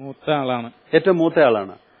 ഞാൻ മൂത്ത ആളാണ്. ഏറ്റവും മൂത്ത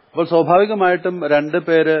ആളാണ്. അപ്പോൾ സ്വാഭാവികമായിട്ടും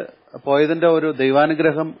രണ്ടുപേര് പോയതിന്റെ ഒരു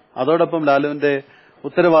ദൈവാനുഗ്രഹം അതോടൊപ്പം ലാലുവിന്റെ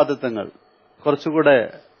ഉത്തരവാദിത്തങ്ങൾ കുറച്ചുകൂടെ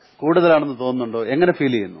കൂടുതലാണെന്ന് തോന്നുന്നുണ്ടോ? എങ്ങനെ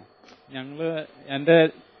ഫീൽ ചെയ്യുന്നു? എന്റെ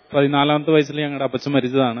 14-ാമത്തെ വയസ്സിൽ ഞങ്ങളുടെ അപ്പച്ചൻ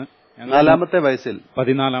മരിച്ചതാണ്. 4-ാമത്തെ വയസ്സിൽ?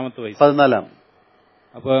 14-ാമത്തെ വയസ്സ്. 14-ാം.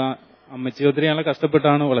 അപ്പൊ അമ്മച്ചി ഒത്തിരി ഞങ്ങളെ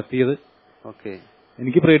കഷ്ടപ്പെട്ടാണ് വളർത്തിയത്. ഓക്കെ.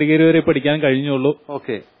 എനിക്ക് പ്രീഡിഗ്രി വരെ പഠിക്കാൻ കഴിഞ്ഞുള്ളൂ.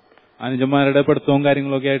 ഓക്കെ. അനുജന്മാരുടെ പഠിത്തവും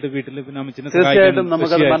കാര്യങ്ങളൊക്കെ ആയിട്ട് വീട്ടിൽ പിന്നെ അമ്മച്ചിനെ തീർച്ചയായിട്ടും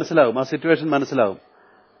നമുക്കത് മനസ്സിലാവും, ആ സിറ്റുവേഷൻ മനസ്സിലാവും.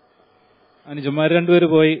 അനുജന്മാർ രണ്ടുപേര്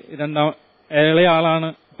പോയി. ഇളയ ആളാണ്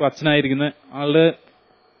ഇപ്പൊ അച്ഛനായിരിക്കുന്നത്. ആളുടെ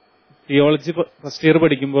തിയോളജി ഫസ്റ്റ് ഇയർ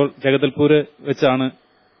പഠിക്കുമ്പോൾ ജഗദൽപൂര് വെച്ചാണ്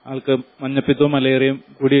ആൾക്ക് മഞ്ഞപ്പിത്തവും മലേറിയയും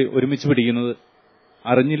കൂടി ഒരുമിച്ച് പിടിക്കുന്നത്.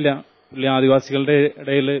 അറിഞ്ഞില്ല. പുള്ളി ആദിവാസികളുടെ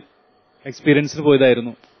ഇടയിൽ എക്സ്പീരിയൻസിന്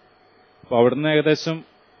പോയതായിരുന്നു. അപ്പൊ അവിടുന്ന് ഏകദേശം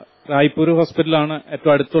റായ്പൂർ ഹോസ്പിറ്റലാണ്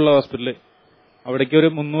ഏറ്റവും അടുത്തുള്ള ഹോസ്പിറ്റല്. അവിടേക്ക് ഒരു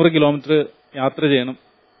 300 കിലോമീറ്റർ യാത്ര ചെയ്യണം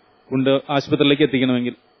കൊണ്ട് ആശുപത്രിയിലേക്ക്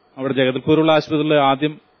എത്തിക്കണമെങ്കിൽ. അവിടെ ജഗദൽപൂരുള്ള ആശുപത്രിയിൽ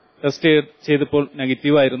ആദ്യം ടെസ്റ്റ് ചെയ്തപ്പോൾ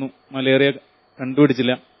നെഗറ്റീവായിരുന്നു. മലേറിയ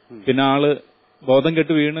കണ്ടുപിടിച്ചില്ല. പിന്നെ ആള് ബോധം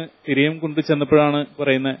കെട്ട് വീണ് തിരിയും കൊണ്ട് ചെന്നപ്പോഴാണ്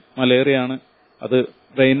പറയുന്നത് മലേറിയാണ്, അത്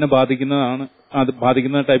ബ്രെയിനിനെ ബാധിക്കുന്നതാണ്, അത്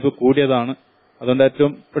ബാധിക്കുന്ന ടൈപ്പ് കൂടിയതാണ്, അതുകൊണ്ട്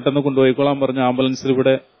ഏറ്റവും പെട്ടെന്ന് കൊണ്ടുപോയിക്കോളാൻ പറഞ്ഞ ആംബുലൻസിൽ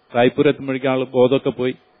ഇവിടെ റായ്പൂർ എത്തുമ്പോഴേക്കും ആള് ബോധമൊക്കെ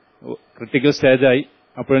പോയി ക്രിട്ടിക്കൽ സ്റ്റേജായി.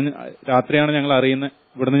 അപ്പോഴും രാത്രിയാണ് ഞങ്ങൾ അറിയുന്നത്.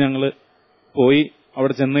 ഇവിടുന്ന് ഞങ്ങൾ പോയി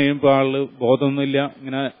അവിടെ ചെന്ന് കഴിയുമ്പോൾ ആള് ബോധമൊന്നുമില്ല,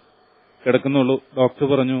 ഇങ്ങനെ കിടക്കുന്നുള്ളൂ. ഡോക്ടർ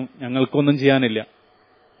പറഞ്ഞു ഞങ്ങൾക്കൊന്നും ചെയ്യാനില്ല,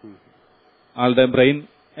 ആളുടെ ബ്രെയിൻ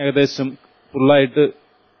ഏകദേശം ഫുള്ളായിട്ട്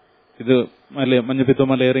ഇത് മഞ്ഞപ്പിത്തവും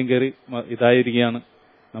മലേറിയയും കയറി ഇതായിരിക്കുകയാണ്,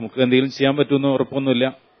 നമുക്ക് എന്തെങ്കിലും ചെയ്യാൻ പറ്റുമെന്ന് ഉറപ്പൊന്നുമില്ല.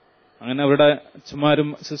 അങ്ങനെ അവരുടെ അച്ഛന്മാരും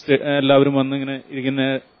എല്ലാവരും വന്ന് ഇങ്ങനെ ഇരിക്കുന്ന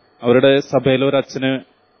അവരുടെ സഭയിലെ ഒരു അച്ഛന്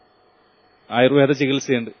ആയുർവേദ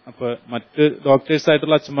ചികിത്സയുണ്ട്. അപ്പൊ മറ്റ് ഡോക്ടേഴ്സ്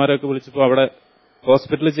ആയിട്ടുള്ള അച്ഛന്മാരൊക്കെ വിളിച്ചപ്പോൾ അവിടെ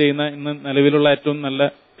ഹോസ്പിറ്റലിൽ ചെയ്യുന്ന ഇന്ന് നിലവിലുള്ള ഏറ്റവും നല്ല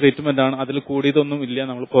ട്രീറ്റ്മെന്റ് ആണ്, അതിൽ കൂടിയതൊന്നും ഇല്ല,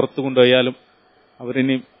 നമ്മൾ പുറത്ത് കൊണ്ടുപോയാലും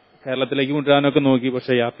അവരിനി കേരളത്തിലേക്ക് കൊണ്ടുവരാനൊക്കെ നോക്കി.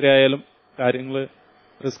 പക്ഷെ യാത്രയായാലും കാര്യങ്ങൾ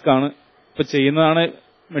റിസ്ക് ആണ്. ഇപ്പൊ ചെയ്യുന്നതാണ്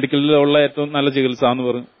മെഡിക്കലിലുള്ള ഏറ്റവും നല്ല ചികിത്സ എന്ന്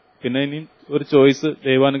പറഞ്ഞു. പിന്നെ ഇനി ഒരു ചോയ്സ്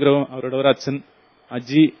ദൈവാനുഗ്രഹം. അവരുടെ ഒരു അച്ഛൻ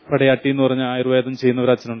അജി പടയാട്ടി എന്ന് പറഞ്ഞ ആയുർവേദം ചെയ്യുന്ന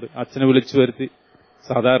ഒരു അച്ഛനുണ്ട്. അച്ഛനെ വിളിച്ചു വരുത്തി.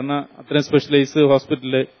 സാധാരണ അത്രയും സ്പെഷ്യലൈസ്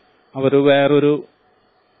ഹോസ്പിറ്റലില് അവർ വേറൊരു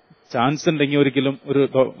ചാൻസ് ഉണ്ടെങ്കിൽ ഒരിക്കലും ഒരു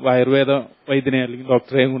ആയുർവേദ വൈദ്യനെ അല്ലെങ്കിൽ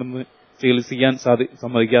ഡോക്ടറെ കൊണ്ടുവന്ന് ചികിത്സിക്കാൻ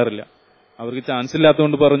സമ്മതിക്കാറില്ല. അവർക്ക് ചാൻസ്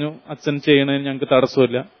ഇല്ലാത്തതുകൊണ്ട് പറഞ്ഞു അച്ഛൻ ചെയ്യണതിന് ഞങ്ങൾക്ക്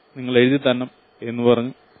തടസ്സമില്ല, നിങ്ങൾ എഴുതി തരണം എന്ന്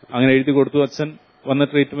പറഞ്ഞു. അങ്ങനെ എഴുതി കൊടുത്തു. അച്ഛൻ വന്ന്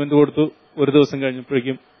ട്രീറ്റ്മെന്റ് കൊടുത്തു. ഒരു ദിവസം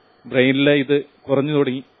കഴിഞ്ഞപ്പോഴേക്കും ബ്രെയിനിലെ ഇത് കുറഞ്ഞു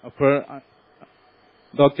തുടങ്ങി. അപ്പോൾ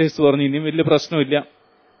ഡോക്ടേഴ്സ് പറഞ്ഞു ഇനിയും വലിയ പ്രശ്നമില്ല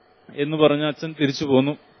എന്ന് പറഞ്ഞ് അച്ഛൻ തിരിച്ചു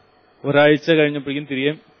പോന്നു. ഒരാഴ്ച കഴിഞ്ഞപ്പോഴേക്കും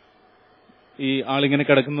തിരികെ ഈ ആളിങ്ങനെ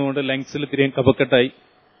കിടക്കുന്നതുകൊണ്ട് ലങ്സിൽ തിരികെ കഫക്കെട്ടായി.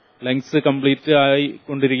 ലങ്സ് കംപ്ലീറ്റ്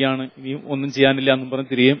ആയിക്കൊണ്ടിരിക്കുകയാണ്, ഇനിയും ഒന്നും ചെയ്യാനില്ല എന്നും പറഞ്ഞ്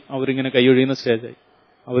തിരികെയും അവരിങ്ങനെ കൈയൊഴിയുന്ന സ്റ്റേജായി.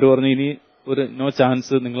 അവർ പറഞ്ഞു ഇനി ഒരു നോ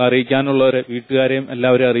ചാൻസ്, നിങ്ങൾ അറിയിക്കാനുള്ളവരെ വീട്ടുകാരെയും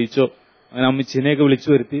എല്ലാവരെയും അറിയിച്ചോ. അങ്ങനെ അമ്മച്ചിനെയൊക്കെ വിളിച്ചു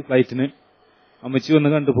വരുത്തി ഫ്ലൈറ്റിന്. അമ്മച്ചി വന്ന്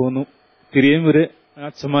കണ്ടുപോകുന്നു. തിരികെയും ഇവര്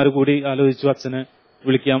അച്ഛന്മാർ കൂടി ആലോചിച്ചു അച്ഛനെ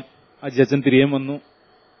വിളിക്കാം. അച്ഛൻ തിരികെയും വന്നു.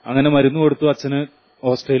 അങ്ങനെ മരുന്ന് കൊടുത്തു. അച്ഛന്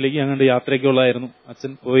ഓസ്ട്രേലിയക്ക് ഞങ്ങളുടെ യാത്രയ്ക്കുള്ളതായിരുന്നു.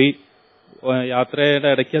 അച്ഛൻ പോയി. യാത്രയുടെ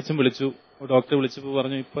ഇടയ്ക്ക് അച്ഛൻ വിളിച്ചു, ഡോക്ടറെ വിളിച്ചപ്പോൾ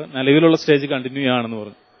പറഞ്ഞു ഇപ്പൊ നിലവിലുള്ള സ്റ്റേജ് കണ്ടിന്യൂ ആണെന്ന്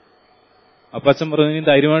പറഞ്ഞു. അപ്പൊ അച്ഛൻ പറഞ്ഞു ഇനി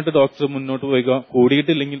ധൈര്യമായിട്ട് ഡോക്ടർ മുന്നോട്ട് പോയിക്കോ,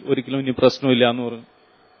 കൂടിയിട്ടില്ലെങ്കിൽ ഒരിക്കലും ഇനി പ്രശ്നമില്ല എന്ന് പറഞ്ഞു.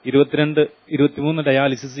 23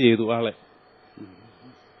 ഡയാലിസിസ് ചെയ്തു ആളെ.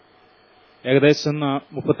 ഏകദേശം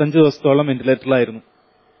 35 ദിവസത്തോളം വെന്റിലേറ്ററിലായിരുന്നു.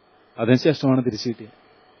 അതിനുശേഷമാണ് തിരിച്ചു കിട്ടിയത്.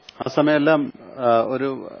 ആ സമയമെല്ലാം ഒരു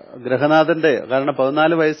ഗ്രഹനാഥന്റെ, കാരണം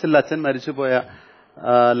 14 വയസ്സിൽ അച്ഛൻ മരിച്ചുപോയ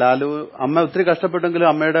ലാലു, അമ്മ ഒത്തിരി കഷ്ടപ്പെട്ടെങ്കിലും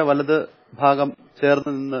അമ്മയുടെ വലത് ഭാഗം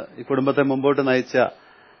ചേർന്ന് നിന്ന് ഈ കുടുംബത്തെ മുമ്പോട്ട് നയിച്ച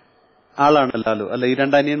ആളാണ് ലാലു അല്ലെ? ഈ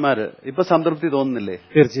 2 അനിയന്മാര്. ഇപ്പൊ സംതൃപ്തി തോന്നുന്നില്ലേ?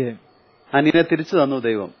 തീർച്ചയായും. അനിയനെ തിരിച്ചു തന്നു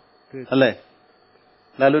ദൈവം അല്ലെ?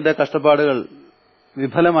 ലാലുവിന്റെ കഷ്ടപ്പാടുകൾ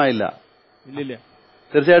വിഫലമായില്ല. ഇല്ലില്ല.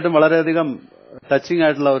 തീർച്ചയായിട്ടും വളരെയധികം ടച്ചിങ്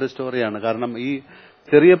ആയിട്ടുള്ള ഒരു സ്റ്റോറിയാണ്. കാരണം ഈ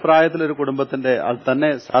ചെറിയ പ്രായത്തിലൊരു കുടുംബത്തിന്റെ തന്നെ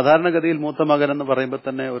സാധാരണഗതിയിൽ മൂത്ത മകൻ എന്ന് പറയുമ്പോൾ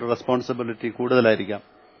തന്നെ ഒരു റെസ്പോൺസിബിലിറ്റി കൂടുതലായിരിക്കാം.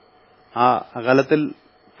 ആ അകാലത്തിൽ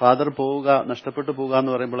ഫാദർ പോവുക, നഷ്ടപ്പെട്ടു പോവുക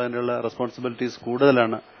എന്ന് പറയുമ്പോൾ അതിനുള്ള റെസ്പോൺസിബിലിറ്റീസ്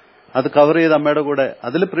കൂടുതലാണ്. അത് കവർ ചെയ്ത് അമ്മയുടെ കൂടെ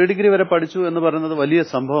അതിൽ പ്രീ ഡിഗ്രി വരെ പഠിച്ചു എന്ന് പറയുന്നത് വലിയ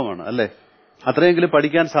സംഭവമാണ് അല്ലേ? അത്രയെങ്കിലും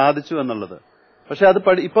പഠിക്കാൻ സാധിച്ചു എന്നുള്ളത്. പക്ഷെ അത്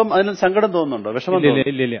ഇപ്പം അതിന് സങ്കടം തോന്നുന്നുണ്ടോ, വിഷമം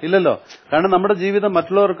ഇല്ലല്ലോ? കാരണം നമ്മുടെ ജീവിതം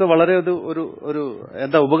മറ്റുള്ളവർക്ക് വളരെ ഒരു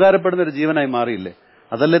ഉപകാരപ്പെടുന്ന ഒരു ജീവനായി മാറിയില്ലേ?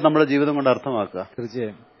 അതല്ലേ നമ്മുടെ ജീവിതം കൊണ്ട് അർത്ഥമാക്കുക.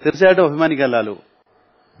 തീർച്ചയായിട്ടും അഭിമാനിക്കാം ലാലു.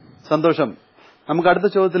 സന്തോഷം. നമുക്ക് അടുത്ത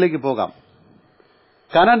ചോദ്യത്തിലേക്ക് പോകാം.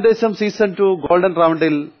 കാനാൻ ദേശം സീസൺ 2 ഗോൾഡൻ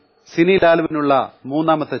റൗണ്ടിൽ സിനി ലാലുവിനുള്ള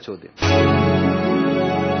മൂന്നാമത്തെ ചോദ്യം.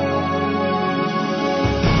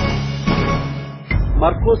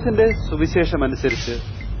 മർക്കോസിന്റെ സുവിശേഷമനുസരിച്ച്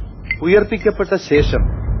ഉയർപ്പിക്കപ്പെട്ട ശേഷം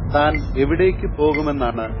താൻ എവിടേക്ക്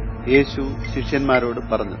പോകുമെന്നാണ് യേശു ശിഷ്യന്മാരോട്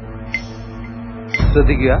പറഞ്ഞത്?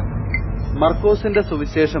 ശ്രദ്ധിക്കുക. മർക്കോസിന്റെ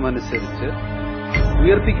സുവിശേഷമനുസരിച്ച്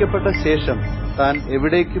ഉയർപ്പിക്കപ്പെട്ട ശേഷം താൻ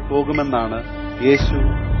എവിടേക്ക് പോകുമെന്നാണ് യേശു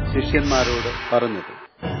ശിഷ്യന്മാരോട് പറഞ്ഞത്?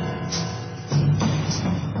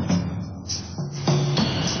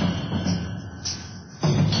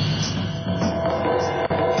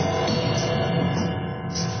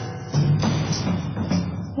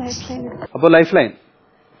 അപ്പോൾ ലൈഫ് ലൈൻ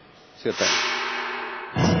ചേർത്താൻ.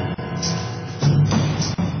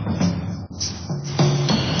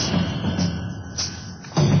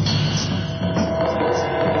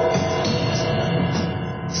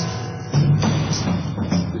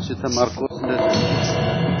 വിശുദ്ധ മർക്കോസിന്റെ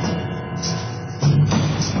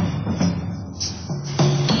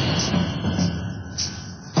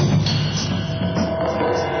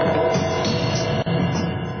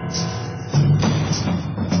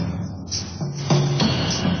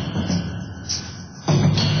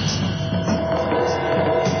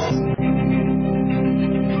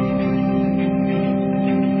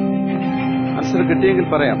ആൻസർ കിട്ടിയെങ്കിൽ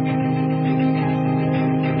പറയാം.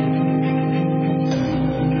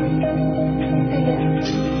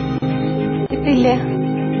 ഇല്ല.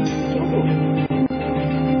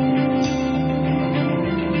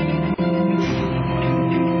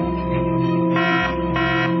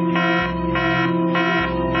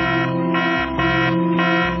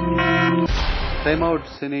 Time out.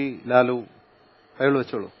 സിനി, ലാലു അയാൾ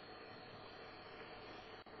വെച്ചോളൂ.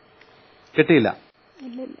 കിട്ടിയില്ല.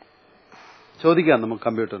 ചോദിക്കാം നമുക്ക്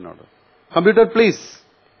കമ്പ്യൂട്ടറിനോട്. Computer please.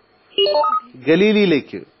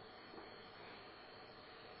 ഗലീലിയിലേക്ക്.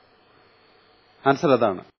 ആൻസർ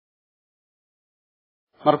അതാണ്.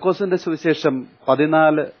 മർക്കോസിന്റെ സുവിശേഷം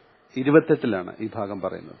 14:28 ഈ ഭാഗം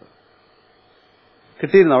പറയുന്നത്.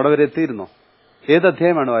 കിട്ടിയിരുന്നോ? അവിടെ വരെ എത്തിയിരുന്നോ? ഏത്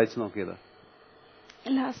അധ്യായമാണ് വായിച്ചു നോക്കിയത്?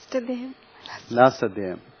 ലാസ്റ്റ്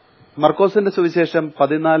അധ്യായം. മർക്കോസിന്റെ സുവിശേഷം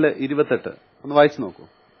 14:28 ഒന്ന് വായിച്ചു നോക്കൂ.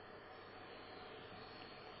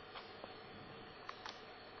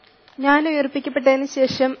 ഞാൻ ഉയർപ്പിക്കപ്പെട്ടതിന്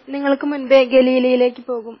ശേഷം നിങ്ങൾക്ക് മുൻപേ ഗലീലയിലേക്ക്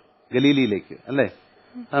പോകും. ഗലീലയിലേക്ക് അല്ലേ?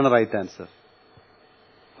 അതാണ് റൈറ്റ് ആൻസർ.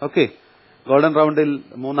 ഓക്കെ. ഗോൾഡൻ റൗണ്ടിൽ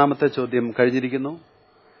മൂന്നാമത്തെ ചോദ്യം കഴിഞ്ഞിരിക്കുന്നു.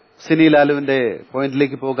 സിനി ലാലുവിന്റെ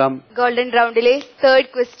പോയിന്റിലേക്ക് പോകാം. ഗോൾഡൻ റൗണ്ടിലെ തേർഡ്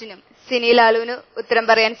ക്വസ്റ്റിനും സിനി ലാലുവിന് ഉത്തരം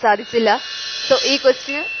പറയാൻ സാധിച്ചില്ല. സോ ഈ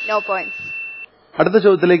ക്വസ്റ്റിന് നോ പോയിന്റ്സ്. അടുത്ത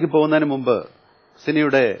ചോദ്യത്തിലേക്ക് പോകുന്നതിന് മുമ്പ്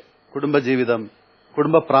സിനിയുടെ കുടുംബജീവിതം,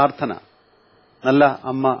 കുടുംബ പ്രാർത്ഥന, നല്ല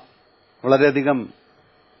അമ്മ, വളരെയധികം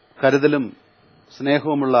കരുതലും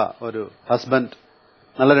സ്നേഹവുമുള്ള ഒരു ഹസ്ബൻഡ്,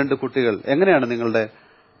 നല്ല 2 കുട്ടികൾ, എങ്ങനെയാണ് നിങ്ങളുടെ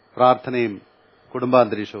പ്രാർത്ഥനയും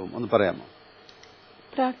കുടുംബാന്തരീക്ഷവും ഒന്ന് പറയാമോ?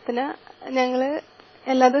 പ്രാർത്ഥന ഞങ്ങള്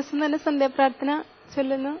എല്ലാ ദിവസവും തന്നെ സന്ധ്യാപ്രാർത്ഥന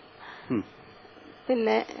ചൊല്ലുന്നു.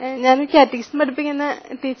 പിന്നെ ഞാൻ കാറ്റഗിസം പഠിപ്പിക്കുന്ന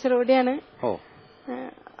ടീച്ചർ കൂടിയാണ്.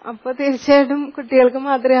 അപ്പൊ തീർച്ചയായിട്ടും കുട്ടികൾക്ക്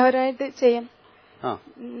മാതൃകാപരമായിട്ട് ചെയ്യാം.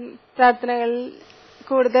 പ്രാർത്ഥനകൾ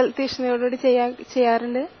കൂടുതൽ തീക്ഷ്ണതയോടുകൂടി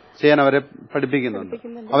ചെയ്യാറുണ്ട്. ചെയ്യാൻ അവരെ പഠിപ്പിക്കുന്നുണ്ട്.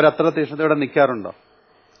 അവരത്ര തീക്ഷ്ണതയോടെ നിൽക്കാറുണ്ടോ?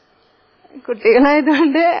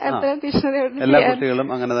 കുട്ടികളായതുകൊണ്ട് അത്ര തീക്ഷ്ണതയോടെ. എല്ലാ കുട്ടികളും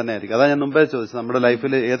അങ്ങനെ തന്നെ ആയിരിക്കും. അതാ ഞാൻ മുമ്പേ ചോദിച്ചത്. നമ്മുടെ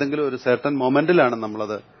ലൈഫിൽ ഏതെങ്കിലും ഒരു സർട്ടൻ മൊമെന്റിലാണ്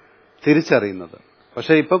നമ്മളത് തിരിച്ചറിയുന്നത്.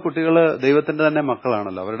 പക്ഷെ ഇപ്പൊ കുട്ടികള് ദൈവത്തിന്റെ തന്നെ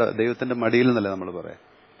മക്കളാണല്ലോ. അവരുടെ ദൈവത്തിന്റെ മടിയിൽ നിന്നല്ലേ നമ്മൾ പറയാം.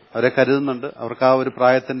 അവരെ കരുതുന്നുണ്ട്. അവർക്ക് ആ ഒരു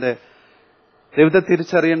പ്രായത്തിന്റെ ദൈവത്തെ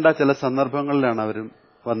തിരിച്ചറിയേണ്ട ചില സന്ദർഭങ്ങളിലാണ് അവരും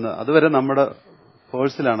വന്ന്. അതുവരെ നമ്മുടെ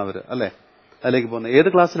കോഴ്സിലാണ് അവര് അല്ലെ അതിലേക്ക് പോകുന്നത്. ഏത്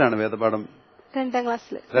ക്ലാസ്സിലാണ് വേദപാഠം?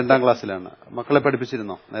 2ാം ക്ലാസ്സിലാണ്. മക്കളെ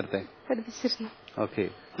പഠിപ്പിച്ചിരുന്നോ നേരത്തെ? പഠിപ്പിച്ചിരുന്നു. ഓക്കെ.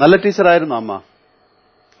 നല്ല ടീച്ചറായിരുന്നോ അമ്മ?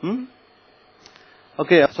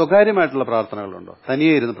 ഓക്കെ. സ്വകാര്യമായിട്ടുള്ള പ്രാർത്ഥനകളുണ്ടോ?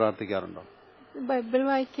 തനിയെ ഇരുന്ന് പ്രാർത്ഥിക്കാറുണ്ടോ? ബൈബിൾ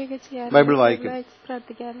വായിക്കുകയൊക്കെ ചെയ്യാറുണ്ട്. ബൈബിൾ വായിക്കും.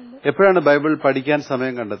 പ്രാർത്ഥിക്കാറുണ്ട്. എപ്പോഴാണ് ബൈബിൾ പഠിക്കാൻ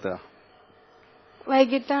സമയം കണ്ടെത്തുക?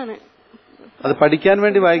 വൈകിട്ടാണ്. അത് പഠിക്കാൻ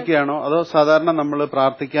വേണ്ടി വായിക്കുകയാണോ അതോ സാധാരണ നമ്മൾ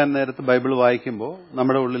പ്രാർത്ഥിക്കാൻ നേരത്ത് ബൈബിൾ വായിക്കുമ്പോൾ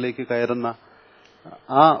നമ്മുടെ ഉള്ളിലേക്ക് കയറുന്ന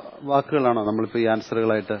ആ വാക്കുകളാണോ നമ്മളിപ്പോ ഈ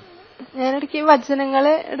ആൻസറുകളായിട്ട് ഞാനിടയ്ക്ക്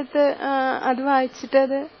വചനങ്ങള് എടുത്ത് അത് വായിച്ചിട്ട്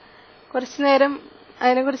അത് കുറച്ചു നേരം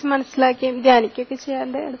അതിനെ കുറിച്ച് മനസ്സിലാക്കുകയും ധ്യാനിക്കുകയൊക്കെ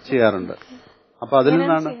ചെയ്യാറുണ്ട്. അപ്പൊ അതിൽ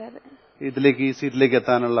നിന്നാണ് ഇതിലേക്ക് ഈ സീറ്റിലേക്ക്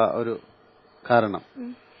എത്താനുള്ള ഒരു കാരണം.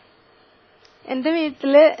 എന്റെ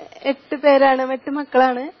വീട്ടില് 8 പേരാണ്, 8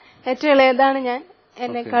 മക്കളാണ്. ഏറ്റവും ഇളയതാണ് ഞാൻ.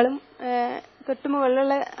 എന്നെക്കാളും തൊട്ട്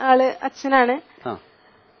മുകളിലുള്ള ആള് അച്ഛനാണ്.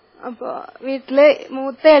 അപ്പോ വീട്ടില്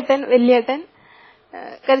മൂത്ത ഏട്ടൻ, വലിയേട്ടൻ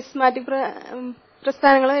കരിസ്മാറ്റിക്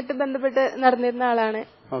പ്രസ്ഥാനങ്ങളുമായിട്ട് ബന്ധപ്പെട്ട് നടന്നിരുന്ന ആളാണ്.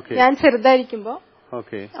 ഞാൻ ചെറുതായിരിക്കുമ്പോ.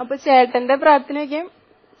 അപ്പൊ ചേട്ടന്റെ പ്രാർത്ഥനയൊക്കെ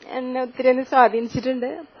എന്നെ ഒത്തിരി സ്വാധീനിച്ചിട്ടുണ്ട്.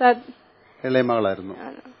 ഇളയ മകളായിരുന്നു.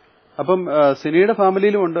 അപ്പം സിനിയുടെ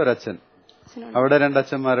ഫാമിലിയിലും ഉണ്ട് ഒരച്ഛൻ, അവിടെ 2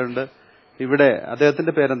 അച്ഛന്മാരുണ്ട്. ഇവിടെ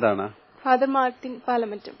അദ്ദേഹത്തിന്റെ പേരെന്താണ്? Father Martin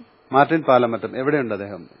Palamattam. Martin Palamattam. എവിടെയുണ്ട്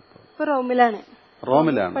അദ്ദേഹം? ഇപ്പൊ റോമിലാണ്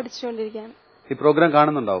പഠിച്ചുകൊണ്ടിരിക്കുകയാണ്. ഈ പ്രോഗ്രാം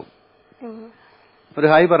കാണുന്നുണ്ടാവും. ഒരു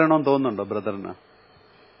ഹായ് പറയണമെന്ന് തോന്നുന്നുണ്ടോ ബ്രദറിന്?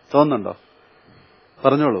 തോന്നുന്നുണ്ടോ?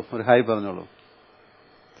 പറഞ്ഞോളൂ, ഒരു ഹായ് പറഞ്ഞോളൂ.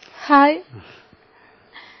 ഹായ്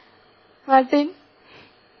മാർട്ടിൻ,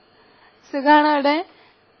 സുഖാണോ അവിടെ?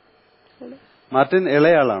 മാർട്ടിൻ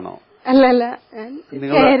ഇളയാളാണോ? അല്ലല്ല,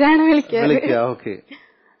 പേരാണ് വിളിക്കുക. ഓക്കെ.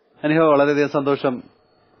 അനുഭവം വളരെയധികം സന്തോഷം.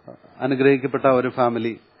 അനുഗ്രഹിക്കപ്പെട്ട ഒരു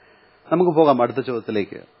ഫാമിലി. നമുക്ക് പോകാം അടുത്ത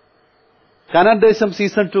ചോദ്യത്തിലേക്ക്. കാനാൻദേശം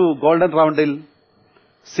സീസൺ 2 ഗോൾഡൻ റൗണ്ടിൽ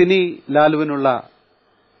സിനി ലാലുവിനുള്ള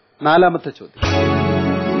 4ാമത്തെ ചോദ്യം.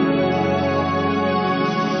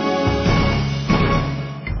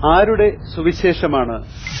 ആരുടെ സുവിശേഷമാണ്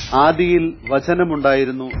ആദിയിൽ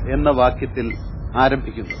വചനമുണ്ടായിരുന്നു എന്ന വാക്യത്തിൽ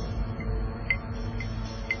ആരംഭിക്കുന്നത്?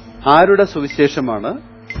 ആരുടെ സുവിശേഷമാണ്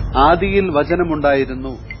ആദിയിൽ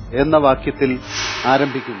വചനമുണ്ടായിരുന്നു എന്ന വാക്യത്തിൽ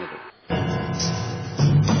ആരംഭിക്കുന്നത്?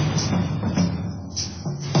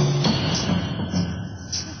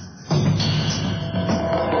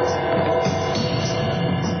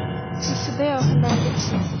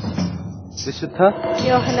 വിശുദ്ധ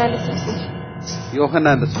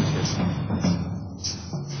യോഹന്നാന്റെ സുവിശേഷം.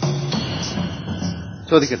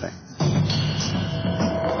 ചോദിക്കട്ടെ,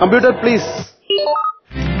 കമ്പ്യൂട്ടർ പ്ലീസ്.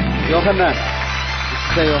 യോഹന്നാൻ,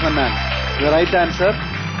 വിശുദ്ധ യോഹന്നാൻ. Right answer.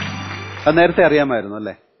 അത് നേരത്തെ അറിയാമായിരുന്നു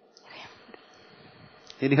അല്ലേ?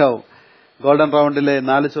 എനിഹൗ, ഗോൾഡൻ റൗണ്ടിലെ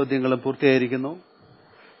 4 ചോദ്യങ്ങളും പൂർത്തിയായിരിക്കുന്നു.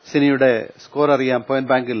 സിനിയുടെ സ്കോർ അറിയാം പോയിന്റ്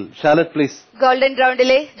ബാങ്കിൽ. ഷാലറ്റ് please. Golden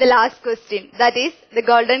റൗണ്ടിലെ the last question, that is the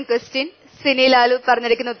golden question. Sini Lalu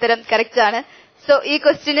പറഞ്ഞിരിക്കുന്ന ഉത്തരം കറക്റ്റ് ആണ്. സോ ഈ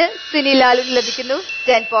ക്വസ്റ്റ്യന് സിനി ലാലുവിന് ലഭിക്കുന്നു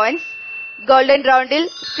 10 പോയിന്റ്സ്. ഗോൾഡൻ റൗണ്ടിൽ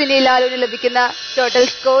സിനി ലാലുവിന് ലഭിക്കുന്ന ടോട്ടൽ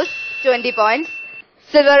സ്കോർസ് 20 പോയിന്റ്സ്.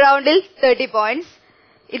 സിൽവർ റൗണ്ടിൽ 30 പോയിന്റ്സ്.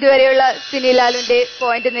 ഇതുവരെയുള്ള സിനി ലാലുവിന്റെ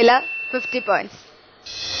പോയിന്റ് നില 50 പോയിന്റ്സ്.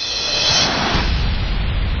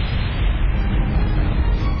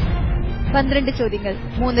 ചോദ്യങ്ങൾ,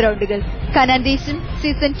 3 റൗണ്ടുകൾ. കാനാൻദേശം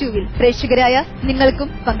സീസൺ 2 പ്രേക്ഷകരായ നിങ്ങൾക്കും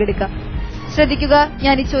പങ്കെടുക്കാം. ശ്രദ്ധിക്കുക,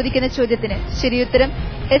 ഞാൻ ഈ ചോദിക്കുന്ന ചോദ്യത്തിന് ശരിയുത്തരം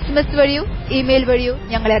SMS വഴിയോ ഇമെയിൽ വഴിയോ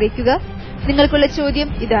ഞങ്ങളെ അറിയിക്കുക. നിങ്ങൾക്കുള്ള ചോദ്യം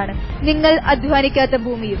ഇതാണ്: നിങ്ങൾ അധ്വാനിക്കാത്ത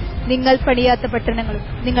ഭൂമിയും നിങ്ങൾ പണിയാത്ത പട്ടണങ്ങളും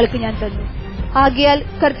നിങ്ങൾക്ക് ഞാൻ തന്നു. ആകയാൽ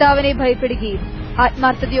കർത്താവിനെ ഭയപ്പെടുകയും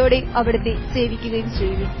ആത്മാർത്ഥതയോടെ അവിടുത്തെ സേവിക്കുകയും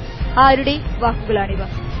ചെയ്യുക. ആരുടെ വാക്കുകളാണിവ?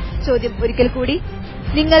 ചോദ്യം ഒരിക്കൽ കൂടി: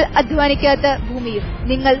 നിങ്ങൾ അധ്വാനിക്കാത്ത ഭൂമിയും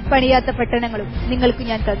നിങ്ങൾ പണിയാത്ത പട്ടണങ്ങളും നിങ്ങൾക്ക്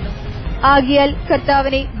ഞാൻ തന്നു. ആകയാൽ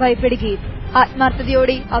കർത്താവിനെ ഭയപ്പെടുകയും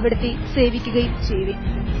ആത്മാർത്ഥതയോടെ അവിടുത്തെ സേവിക്കുകയും ചെയ്യുക.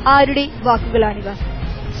 ആരുടെ വാക്കുകളാണിവ?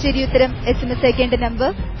 ശരിയുത്തരം SMS അയക്കേണ്ട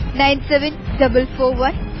നമ്പർ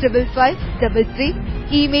 9744155533.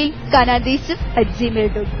 Email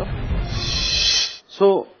kanandesham@gmail.com. സോ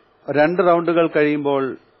 2 റൗണ്ടുകൾ കഴിയുമ്പോൾ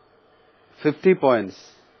 50 പോയിന്റ്സ്.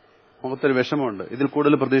 മുഖത്തൊരു വിഷമമുണ്ട്. ഇതിൽ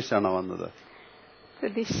കൂടുതൽ പ്രതീക്ഷയാണോ വന്നത്?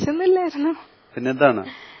 പ്രതീക്ഷിച്ചില്ലായിരുന്നു. പിന്നെന്താണ്,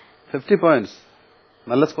 50 പോയിന്റ്സ്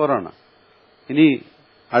നല്ല സ്കോറാണ്. ഇനി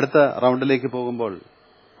അടുത്ത റൗണ്ടിലേക്ക് പോകുമ്പോൾ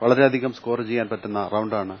വളരെയധികം സ്കോർ ചെയ്യാൻ പറ്റുന്ന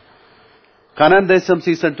റൗണ്ടാണ്. കാനാൻദേശം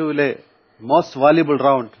season 2 most valuable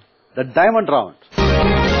round, the diamond round.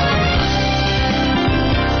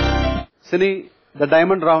 Sini, the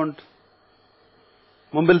diamond round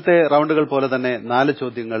മുമ്പിലത്തെ റൗണ്ടുകൾ പോലെ തന്നെ 4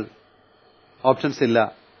 ചോദ്യങ്ങൾ, ഓപ്ഷൻസ് ഇല്ല.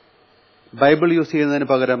 ബൈബിൾ യൂസ് ചെയ്യുന്നതിന്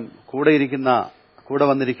പകരം കൂടെ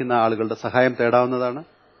വന്നിരിക്കുന്ന ആളുകളുടെ സഹായം തേടാവുന്നതാണ്.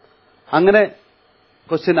 അങ്ങനെ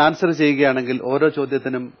ക്വസ്റ്റ്യൻ ആൻസർ ചെയ്യുകയാണെങ്കിൽ ഓരോ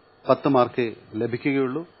ചോദ്യത്തിനും 10 മാർക്ക്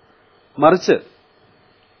ലഭിക്കുകയുള്ളൂ. മറിച്ച്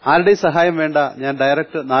ആരുടെയും സഹായം വേണ്ട, ഞാൻ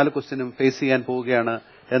ഡയറക്റ്റ് 4 ക്വസ്റ്റ്യനും ഫേസ് ചെയ്യാൻ പോവുകയാണ്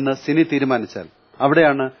എന്ന് സിനി തീരുമാനിച്ചാൽ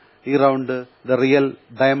അവിടെയാണ് ഈ റൗണ്ട് ദ റിയൽ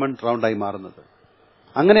ഡയമണ്ട് റൗണ്ടായി മാറുന്നത്.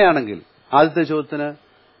 അങ്ങനെയാണെങ്കിൽ ആദ്യത്തെ ചോദ്യത്തിന്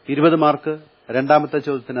 20 മാർക്ക്, രണ്ടാമത്തെ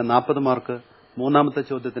ചോദ്യത്തിന് 40 മാർക്ക്, മൂന്നാമത്തെ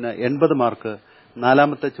ചോദ്യത്തിന് 80 മാർക്ക്,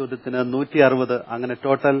 4ാമത്തെ ചോദ്യത്തിന് 160, അങ്ങനെ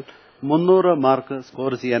ടോട്ടൽ 300 മാർക്ക്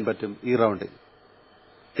സ്കോർ ചെയ്യാൻ പറ്റും ഈ റൗണ്ടിൽ.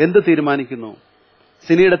 എന്ത് തീരുമാനിക്കുന്നു?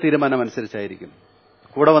 സിനിയുടെ തീരുമാനം അനുസരിച്ചായിരിക്കും.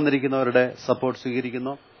 കൂടെ വന്നിരിക്കുന്നവരുടെ സപ്പോർട്ട്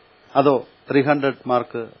സ്വീകരിക്കുന്നു, അതോ 300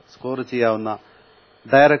 മാർക്ക് സ്കോർ ചെയ്യാവുന്ന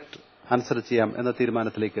ഡയറക്റ്റ് ആൻസർ ചെയ്യാം എന്ന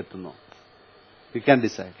തീരുമാനത്തിലേക്ക് എത്തുന്നു? You can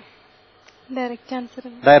decide. Direct answer.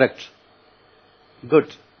 Direct.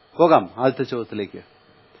 Good. പോകാം ആദ്യത്തെ ചോദ്യത്തിലേക്ക്.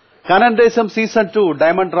 കാനൻ ദേശം സീസൺ 2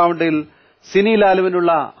 ഡയമണ്ട് റൗണ്ടിൽ സിനി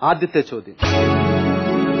ലാലുവിനുള്ള ആദ്യത്തെ ചോദ്യം.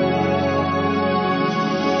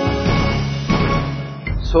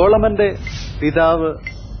 സോളമന്റെ പിതാവ്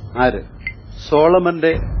ആര്?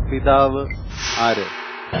 സോളമന്റെ പിതാവ് ആര്?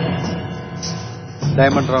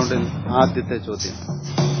 ഡയമണ്ട് റൗണ്ടിൽ ആദ്യത്തെ ചോദ്യം.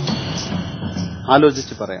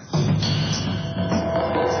 ആലോചിച്ച് പറയാം.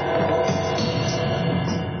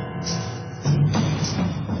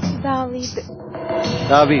 ദാവീദ്.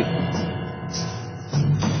 ദാവീദ്.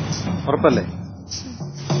 ഉറപ്പല്ലേ?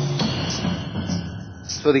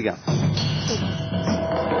 ചോദിക്കാം.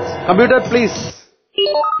 Computer please.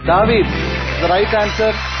 ദാവീദ് ദ റൈറ്റ്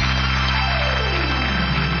ആൻസർ.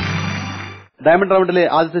 ഡയമണ്ട് റൗണ്ടിലെ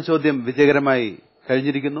ആദ്യത്തെ ചോദ്യം വിജയകരമായി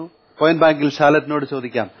കഴിഞ്ഞിരിക്കുന്നു. പോയിന്റ് ബാങ്കിൽ ഷാലറ്റിനോട്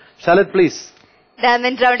ചോദിക്കാം. ഷാലറ്റ് പ്ലീസ്.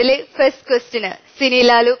 ഡയമണ്ട് റൗണ്ടിലെ ഫസ്റ്റ് ക്വസ്റ്റിന് സിനി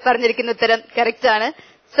ലാലു പറഞ്ഞിരിക്കുന്ന ഉത്തരം കറക്റ്റ് ആണ്.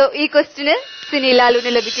 സോ ഈ ക്വസ്റ്റിന് സിനി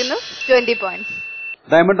ലാലുവിന് ലഭിക്കുന്നു 20 പോയിന്റ്സ്.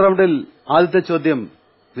 ഡയമണ്ട് റൗണ്ടിൽ ആദ്യത്തെ ചോദ്യം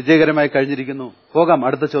വിജയകരമായി കഴിഞ്ഞിരിക്കുന്നു. പോകാം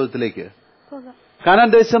അടുത്ത ചോദ്യത്തിലേക്ക്. കാനൻ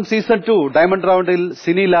ദേശം സീസൺ 2 ഡയമണ്ട് റൗണ്ടിൽ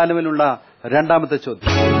സിനി ലാലുവിനുള്ള രണ്ടാമത്തെ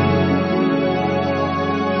ചോദ്യം.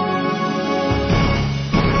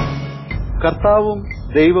 കർത്താവും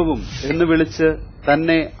ദൈവവും എന്ന് വിളിച്ച്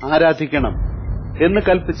തന്നെ ആരാധിക്കണം എന്ന്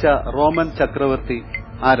കൽപ്പിച്ച റോമൻ ചക്രവർത്തി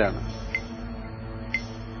ആരാണ്?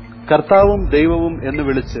 കർത്താവും ദൈവവും എന്ന്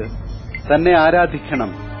വിളിച്ച് തന്നെ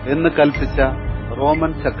ആരാധിക്കണം എന്ന് കൽപ്പിച്ച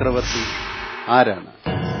റോമൻ ചക്രവർത്തി ആരാണ്?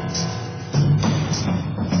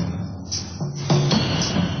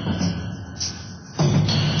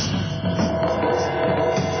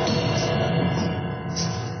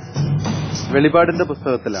 വെളിപാടിന്റെ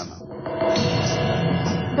പുസ്തകത്തിലാണ്.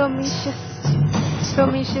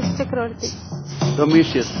 ഡൊമീഷ്യസ് ചക്രവർത്തി.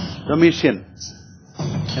 ഡൊമീഷ്യൻ.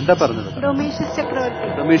 എന്താ പറഞ്ഞത്?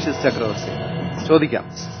 ഡൊമീഷ്യസ് ചക്രവർത്തി. ചോദിക്കാം.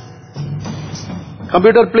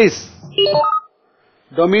 Computer please.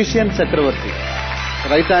 ഡൊമീഷ്യൻ ചക്രവർത്തി.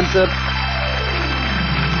 Right answer.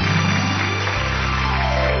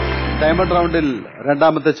 ഡയമണ്ട് റൗണ്ടിൽ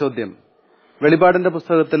രണ്ടാമത്തെ ചോദ്യം. വെളിപാടിന്റെ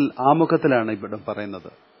പുസ്തകത്തിൽ ആമുഖത്തിലാണ് ഇവിടെ പറയുന്നത്.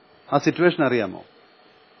 ആ സിറ്റുവേഷൻ അറിയാമോ?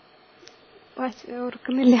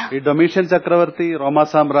 ഓർക്കുന്നില്ല. ഈ ഡൊമീഷ്യൻ ചക്രവർത്തി റോമാ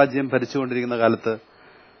സാമ്രാജ്യം ഭരിച്ചുകൊണ്ടിരിക്കുന്ന കാലത്ത്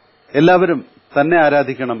എല്ലാവരും തന്നെ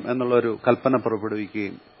ആരാധിക്കണം എന്നുള്ള ഒരു കൽപ്പന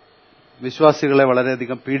പുറപ്പെടുവിക്കുകയും വിശ്വാസികളെ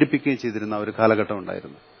വളരെയധികം പീഡിപ്പിക്കുകയും ചെയ്തിരുന്ന ഒരു കാലഘട്ടം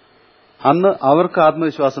ഉണ്ടായിരുന്നു. അന്ന് അവർക്ക്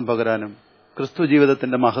ആത്മവിശ്വാസം പകരാനും ക്രിസ്തു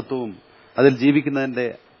ജീവിതത്തിന്റെ മഹത്വവും അതിൽ ജീവിക്കുന്നതിന്റെ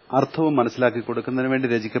അർത്ഥവും മനസ്സിലാക്കി കൊടുക്കുന്നതിന് വേണ്ടി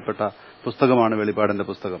രചിക്കപ്പെട്ട പുസ്തകമാണ് വെളിപാടിന്റെ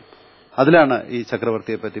പുസ്തകം. അതിലാണ് ഈ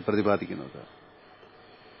ചക്രവർത്തിയെപ്പറ്റി പ്രതിപാദിക്കുന്നത്.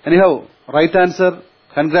 എനിഹൌ റൈറ്റ് ആൻസർ.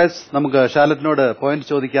 കൺഗ്രാറ്റ്സ്. നമുക്ക് ഷാലറ്റിനോട് പോയിന്റ്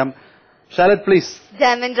ചോദിക്കാം. ഷാലറ്റ് please.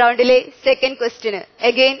 Diamond റൗണ്ടിലെ second question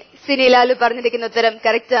again Sini Lalu പറഞ്ഞിരിക്കുന്ന ഉത്തരം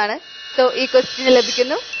കറക്റ്റ് ആണ്. സോ ഈ ക്വസ്റ്റിന്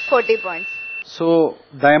ലഭിക്കുന്നു 40 പോയിന്റ്സ്. സോ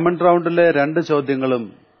ഡയമണ്ട് റൗണ്ടിലെ രണ്ട് ചോദ്യങ്ങളും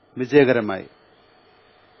വിജയകരമായി.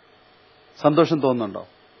 സന്തോഷം തോന്നുന്നുണ്ടോ?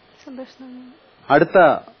 അടുത്ത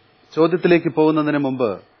ചോദ്യത്തിലേക്ക് പോകുന്നതിന് മുമ്പ്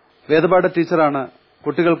വേദപാഠ ടീച്ചറാണ്.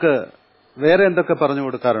 കുട്ടികൾക്ക് വേറെ എന്തൊക്കെ പറഞ്ഞു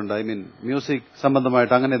കൊടുക്കാറുണ്ട്? ഐ മീൻ മ്യൂസിക്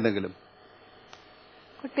സംബന്ധമായിട്ട് അങ്ങനെ എന്തെങ്കിലും?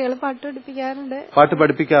 കുട്ടികളെ പാട്ട്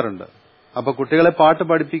പഠിപ്പിക്കാറുണ്ട്. അപ്പൊ കുട്ടികളെ പാട്ട്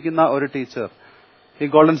പഠിപ്പിക്കുന്ന ഒരു ടീച്ചർ ഈ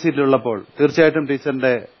ഗോൾഡൻ സീറ്റിലുള്ളപ്പോൾ തീർച്ചയായിട്ടും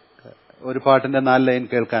ടീച്ചറിന്റെ ഒരു പാട്ടിന്റെ 4 ലൈൻ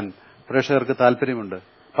കേൾക്കാൻ പ്രേക്ഷകർക്ക് താല്പര്യമുണ്ട്.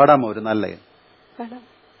 പാടാമോ ഒരു 4 ലൈൻ?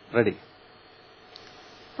 റെഡി.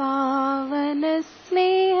 പാവന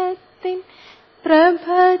സ്നേഹത്തിൻ പ്രഭ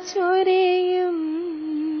ചൊരിയും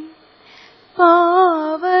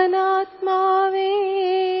പാവനാത്മാവേ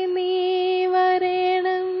നീ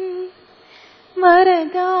വരേണം,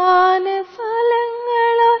 വരദാന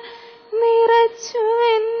ഫലങ്ങളാൽ നിറച്ചു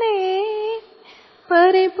എന്നെ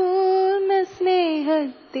പരിപൂർണ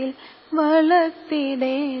സ്നേഹത്തിൽ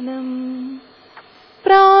വളർത്തിടേണം.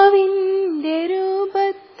 പ്രാവിന്റെ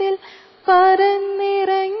രൂപത്തിൽ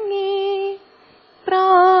പറന്നിറങ്ങി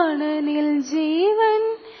പ്രാണനിൽ ജീവൻ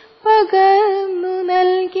പകർന്നു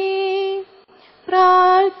നൽകി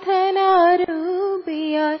പ്രാർത്ഥനാരൂപിയാൽ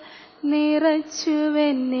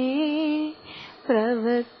നിറച്ചുവെന്നെ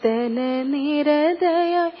പ്രവർത്തന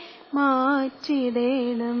നിരതയായി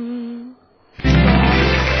മാറ്റിടേണം.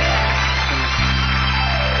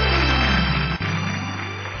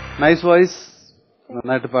 Nice voice.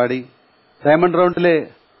 നന്നായിട്ട് പാടി. ഡയമണ്ട് റൗണ്ടിലെ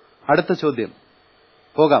അടുത്ത ചോദ്യം.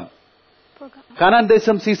 പോകാം. കാനാൻ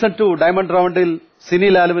ദേശം സീസൺ 2 ഡയമണ്ട് റൗണ്ടിൽ സിനി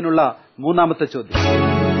ലാലുവിനുള്ള മൂന്നാമത്തെ ചോദ്യം.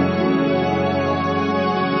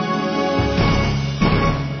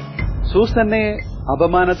 സൂസന്നെ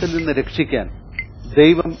അപമാനത്തിൽ നിന്ന് രക്ഷിക്കാൻ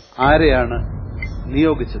ദൈവം ആരെയാണ്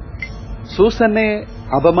നിയോഗിച്ചത്? സൂസന്നെ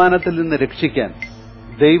അപമാനത്തിൽ നിന്ന് രക്ഷിക്കാൻ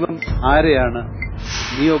ദൈവം ആരെയാണ്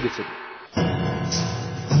നിയോഗിച്ചത്?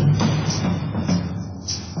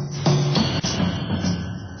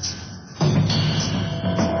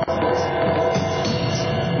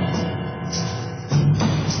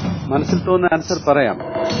 മനസ്സിൽ തോന്നുന്ന ആൻസർ പറയാം.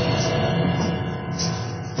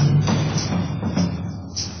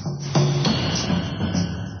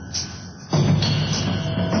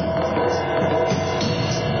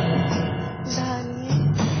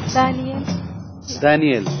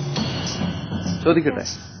 ഡാനിയേൽ. ചോദിക്കട്ടെ?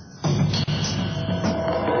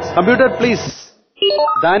 Computer please.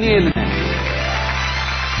 ഡാനിയേലിന്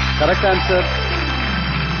correct answer.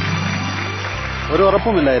 ഒരു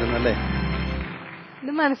ഉറപ്പുമില്ലായിരുന്നു അല്ലേ?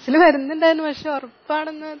 ഇത് മനസ്സിൽ വരുന്നുണ്ടായിരുന്നു, പക്ഷെ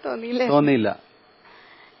ഉറപ്പാണെന്ന് തോന്നിയില്ല.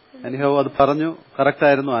 എനിഹോ അത് പറഞ്ഞു. കറക്റ്റ്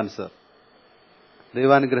ആയിരുന്നു ആൻസർ.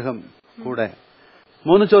 ദൈവാനുഗ്രഹം കൂടെ.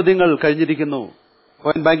 3 ചോദ്യങ്ങൾ കഴിഞ്ഞിരിക്കുന്നു.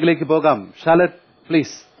 പോയിന്റ് ബാങ്കിലേക്ക് പോകാം. ഷാലറ്റ്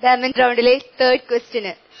please. Diamond റൗണ്ടിലെ third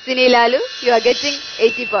question Sini Lalu, you are getting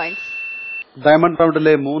 80 points. Diamond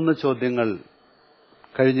റൗണ്ടിലെ 3 ചോദ്യങ്ങൾ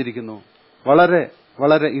കഴിഞ്ഞിരിക്കുന്നു. വളരെ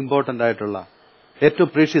വളരെ ഇമ്പോർട്ടന്റ് ആയിട്ടുള്ള, ഏറ്റവും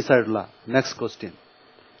പ്രീഷ്യസ് ആയിട്ടുള്ള next question,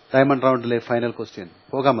 diamond റൗണ്ടിലെ final question.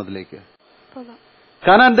 പോകാം അതിലേക്ക്.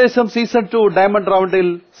 കാനാൻ ദേശം സീസൺ 2 ഡയമണ്ട് റൗണ്ടിൽ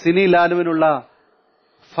സിനി ലാലുവിനുള്ള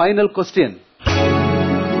ഫൈനൽ ക്വസ്റ്റ്യൻ.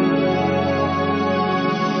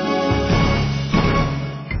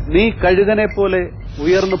 നീ കഴുകനെ പോലെ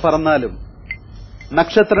ഉയർന്നു പറന്നാലും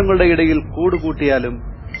നക്ഷത്രങ്ങളുടെ ഇടയിൽ കൂടുകൂട്ടിയാലും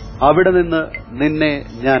അവിടെ നിന്ന് നിന്നെ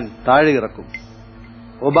ഞാൻ താഴെ ഇറക്കും.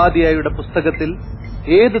 ഒബാദിയായുടെ പുസ്തകത്തിൽ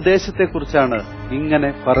ഏത് ദേശത്തെക്കുറിച്ചാണ് ഇങ്ങനെ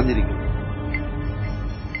പറഞ്ഞിരിക്കുന്നത്?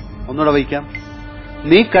 ഒന്നുകൂടെ വായിക്കാം.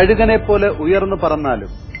 നീ കഴുകനെ പോലെ ഉയർന്നു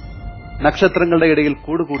പറന്നാലും നക്ഷത്രങ്ങളുടെ ഇടയിൽ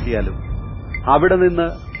കൂടുകൂട്ടിയാലും അവിടെ നിന്ന്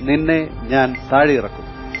നിന്നെ ഞാൻ താഴെ ഇറക്കും.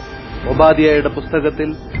 ഒബാദിയായുടെ പുസ്തകത്തിൽ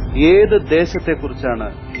ഏത് ദേശത്തെക്കുറിച്ചാണ്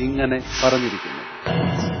ഇങ്ങനെ പറഞ്ഞിരിക്കുന്നത്?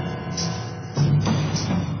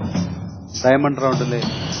 Diamond റൗണ്ടിലെ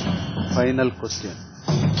final question.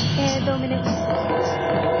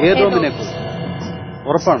 ഏതോമിനെ കുറിച്ച്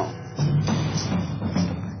ഉറപ്പാണോ?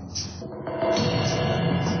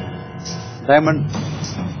 Diamond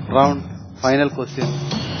round final question.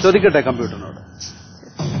 ചോദിക്കട്ടെ കമ്പ്യൂട്ടറിനോട്?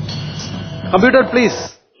 Computer please.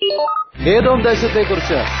 Edom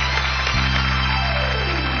ദേശത്തെക്കുറിച്ച്?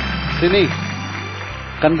 Sini,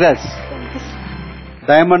 congrats.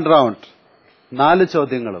 Diamond round 4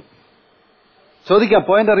 ചോദ്യങ്ങളും. ചോദിക്കാം,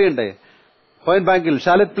 പോയിന്റ് അറിയണ്ടേ? പോയിന്റ് ബാങ്കിൽ.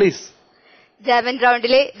 ഷാലറ്റ് please. Diamond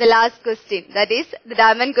റൗണ്ടിലെ the last question, that is the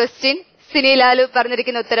diamond question. Sini Lalu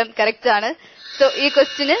പറഞ്ഞിരിക്കുന്ന ഉത്തരം കറക്റ്റ് ആണ്. സോ ഈ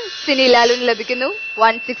ക്വസ്റ്റ്യന് സിനി ലാലുവിന് ലഭിക്കുന്നു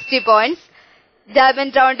 160 പോയിന്റ്സ്.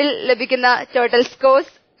 ഡയമണ്ട് റൗണ്ടിൽ ലഭിക്കുന്ന ടോട്ടൽ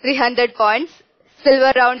സ്കോർസ് 300 പോയിന്റ്സ്.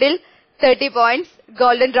 സിൽവർ റൗണ്ടിൽ 30 പോയിന്റ്സ്.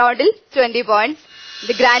 ഗോൾഡൻ റൗണ്ടിൽ 20 points.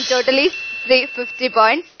 The grand total is 350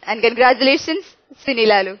 points. And congratulations, Sini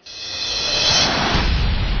Lalu.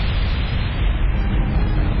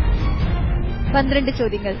 പന്ത്രണ്ട്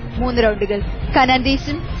ചോദ്യങ്ങൾ, 3 റൗണ്ടുകൾ.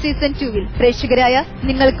 കനാൻദേശം സീസൺ 2 പ്രേക്ഷകരായ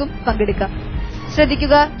നിങ്ങൾക്കും പങ്കെടുക്കാം.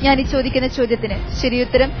 ശ്രദ്ധിക്കുക, ഞാൻ ഈ ചോദിക്കുന്ന ചോദ്യത്തിന്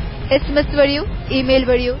ശരിയുത്തരം SMS വഴിയോ ഇമെയിൽ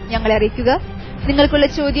വഴിയോ ഞങ്ങളെ അറിയിക്കുക. നിങ്ങൾക്കുള്ള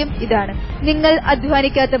ചോദ്യം ഇതാണ്: നിങ്ങൾ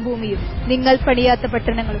അധ്വാനിക്കാത്ത ഭൂമിയും നിങ്ങൾ പണിയാത്ത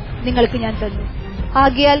പട്ടണങ്ങളും നിങ്ങൾക്ക് ഞാൻ തന്നു.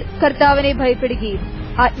 ആകയാൽ കർത്താവിനെ ഭയപ്പെടുകയും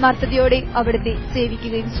ആത്മാർത്ഥതയോടെ അവിടുത്തെ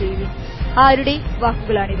സേവിക്കുകയും ചെയ്യുവിൻ. ആരുടെ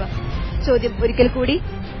വാക്കുകളാണിവ? ചോദ്യം ഒരിക്കൽ കൂടി: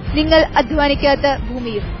 നിങ്ങൾ അധ്വാനിക്കാത്ത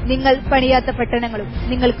ഭൂമിയും നിങ്ങൾ പണിയാത്ത പട്ടണങ്ങളും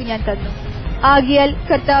നിങ്ങൾക്ക് ഞാൻ തന്നു. ആകയാൽ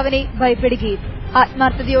കർത്താവിനെ ഭയപ്പെടുകയും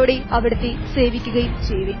ആത്മാർത്ഥതയോടെ അവിടുത്തെ സേവിക്കുകയും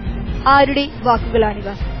ചെയ്യുവിൻ. ആരുടെ വാക്കുകളാണിവ?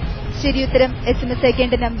 ശരിയുത്തരം SMS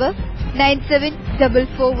അയക്കേണ്ട number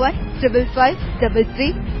 9744155533.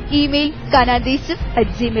 Email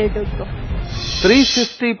kanandesham@gmail.com.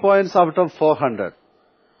 350 points out of 400.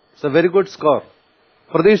 It's a very good score.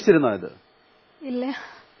 പ്രതീക്ഷിച്ചിരുന്നോ ഇത്?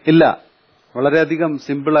 ഇല്ല. വളരെയധികം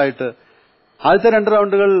സിമ്പിളായിട്ട് ആദ്യത്തെ 2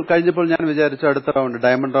 റൗണ്ടുകൾ കഴിഞ്ഞപ്പോൾ ഞാൻ വിചാരിച്ചു അടുത്ത റൗണ്ട്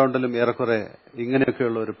ഡയമണ്ട് റൗണ്ടിലും ഏറെക്കുറെ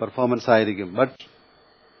ഇങ്ങനെയൊക്കെയുള്ള ഒരു പെർഫോമൻസ് ആയിരിക്കും. ബട്ട്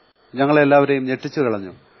ഞങ്ങളെല്ലാവരെയും ഞെട്ടിച്ചു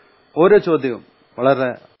കളഞ്ഞു. ഓരോ ചോദ്യവും വളരെ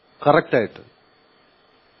കറക്റ്റായിട്ട്.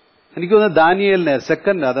 എനിക്ക് തോന്നുന്നു ദാനിയേലിനെ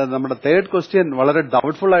സെക്കൻഡ്, അതായത് നമ്മുടെ തേർഡ് ക്വസ്റ്റ്യൻ വളരെ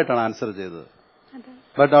ഡൗട്ട്ഫുൾ ആയിട്ടാണ് ആൻസർ ചെയ്തത്.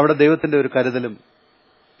 ബട്ട് അവിടെ ദൈവത്തിന്റെ ഒരു കരുതലും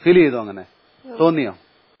ഫീൽ ചെയ്തു. അങ്ങനെ തോന്നിയോ?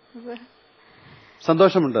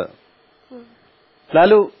 സന്തോഷമുണ്ട്.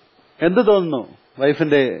 ലാലു, എന്ത് തോന്നുന്നു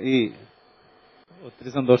വൈഫിന്റെ ഈ? ഒത്തിരി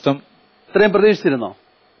സന്തോഷം. ഇത്രയും പ്രതീക്ഷിച്ചിരുന്നോ?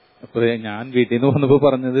 ഞാൻ വീട്ടിൽ നിന്ന് വന്നപ്പോ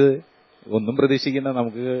പറഞ്ഞത് ഒന്നും പ്രതീക്ഷിക്കുന്ന,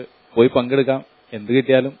 നമുക്ക് പോയി പങ്കെടുക്കാം, എന്ത്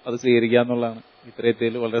കിട്ടിയാലും അത് സ്വീകരിക്കാന്നുള്ളതാണ്.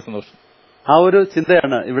 ഇത്രയത്തേൽ വളരെ സന്തോഷം. ആ ഒരു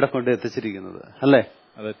ചിന്തയാണ് ഇവിടെ കൊണ്ട് എത്തിച്ചിരിക്കുന്നത്, അല്ലേ?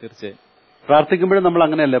 അതെ, തീർച്ചയായും. പ്രാർത്ഥിക്കുമ്പോഴും നമ്മൾ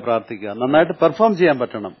അങ്ങനെയല്ലേ പ്രാർത്ഥിക്കുക? നന്നായിട്ട് പെർഫോം ചെയ്യാൻ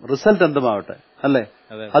പറ്റണം, റിസൾട്ട് എന്തുമാവട്ടെ, അല്ലേ?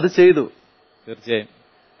 അത് ചെയ്തു. തീർച്ചയായും.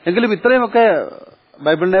 എങ്കിലും ഇത്രയുമൊക്കെ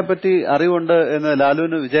ബൈബിളിനെ പറ്റി അറിവുണ്ട് എന്ന്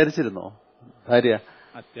ലാലുവിന് വിചാരിച്ചിരുന്നോ ഭാര്യ?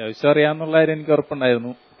 അത്യാവശ്യം അറിയാന്നുള്ള കാര്യം എനിക്ക്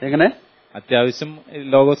ഉറപ്പുണ്ടായിരുന്നു. എങ്ങനെ? അത്യാവശ്യം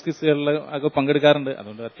ലോഗോസ് ക്വിസുകളിൽ ഒക്കെ പങ്കെടുക്കാറുണ്ട്.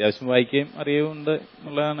 അതുകൊണ്ട് അത്യാവശ്യം വായിക്കുകയും അറിയുന്നുണ്ട്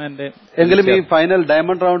എന്നുള്ളതാണ് എന്റെ. എങ്കിലും ഈ ഫൈനൽ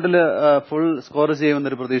ഡയമണ്ട് റൗണ്ടിൽ ഫുൾ സ്കോർ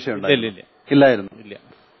ചെയ്യുമെന്നൊരു പ്രതീക്ഷയുണ്ടായിരുന്നു? ഇല്ലായിരുന്നു. ഇല്ല.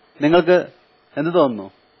 നിങ്ങൾക്ക് എന്ത് തോന്നുന്നു?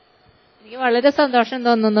 എനിക്ക് വളരെ സന്തോഷം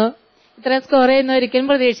തോന്നുന്നു. ഇത്രയും സ്കോർ ചെയ്യുന്ന ഒരിക്കലും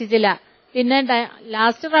പ്രതീക്ഷിച്ചില്ല. പിന്നെ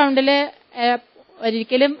ലാസ്റ്റ് റൗണ്ടില്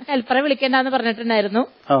ഒരിക്കലും ഹെൽപ്പറെ വിളിക്കേണ്ടെന്ന് പറഞ്ഞിട്ടുണ്ടായിരുന്നു.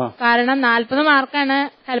 കാരണം 40 മാർക്കാണ്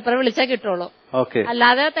ഹെൽപ്പറെ വിളിച്ചാൽ കിട്ടുള്ളൂ.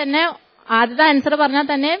 അല്ലാതെ തന്നെ ആദ്യത്തെ ആൻസർ പറഞ്ഞാൽ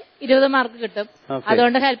തന്നെ 20 മാർക്ക് കിട്ടും.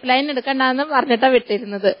 അതുകൊണ്ട് ഹെൽപ്പ് ലൈൻ എടുക്കണ്ടെന്ന് പറഞ്ഞിട്ടാ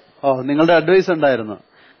വിട്ടിരുന്നത്. നിങ്ങളുടെ അഡ്വൈസ് ഉണ്ടായിരുന്നു?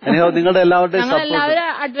 നിങ്ങളുടെ എല്ലാവരുടെയും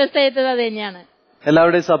അഡ്വൈസ് ചെയ്തത് അത് തന്നെയാണ്.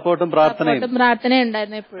 എല്ലാവരുടെയും സപ്പോർട്ടും പ്രാർത്ഥനയും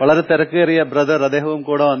ഉണ്ടായിരുന്നു. വളരെ തിരക്കേറിയ ബ്രദർ അദ്ദേഹവും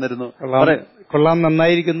കൂടെ വന്നിരുന്നു. കൊള്ളാം,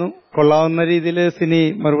 നന്നായിരിക്കുന്നു. കൊള്ളാവുന്ന രീതിയിൽ സിനി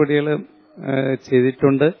മറുപടികൾ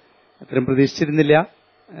ചെയ്തിട്ടുണ്ട്. അത്രയും പ്രതീക്ഷിച്ചിരുന്നില്ല.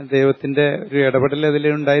 ദൈവത്തിന്റെ ഒരു ഇടപെടൽ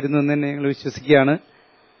അതിലുണ്ടായിരുന്നു എന്ന് തന്നെ ഞങ്ങൾ വിശ്വസിക്കുകയാണ്.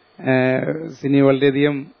 സിനി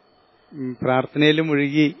വളരെയധികം പ്രാർത്ഥനയിലും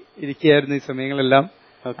മുഴുകി ഇരിക്കുകയായിരുന്നു ഈ സമയങ്ങളെല്ലാം.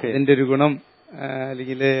 അതിന്റെ ഒരു ഗുണം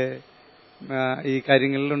അല്ലെങ്കിൽ ഈ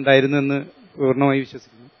കാര്യങ്ങളിൽ ഉണ്ടായിരുന്നു എന്ന് പൂർണ്ണമായി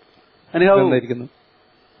വിശ്വസിക്കുന്നു.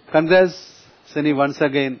 Congrats Sini, once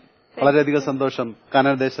again. വളരെയധികം സന്തോഷം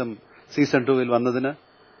കാനനദേശം സീസൺ 2 വന്നതിന്.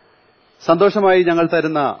 സന്തോഷമായി ഞങ്ങൾ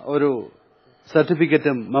തരുന്ന ഒരു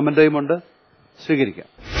സർട്ടിഫിക്കറ്റും മൊമെന്റോയും ഉണ്ട്, സ്വീകരിക്കാം.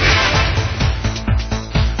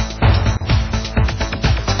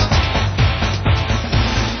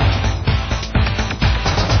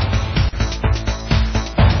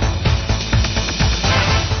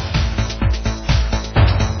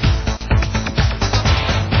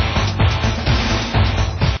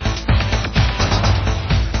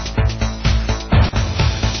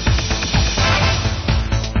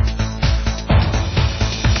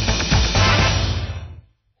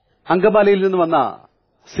 അങ്കമാലിയിൽ നിന്ന് വന്ന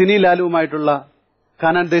സിനി ലാലുവുമായിട്ടുള്ള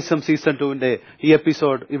കാനാൻദേശം സീസൺ 2 ഈ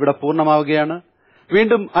എപ്പിസോഡ് ഇവിടെ പൂർണ്ണമാവുകയാണ്.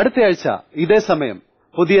 വീണ്ടും അടുത്തയാഴ്ച ഇതേ സമയം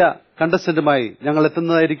പുതിയ കണ്ടസ്റ്റന്റുമായി ഞങ്ങൾ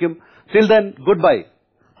എത്തുന്നതായിരിക്കും. Till then good bye.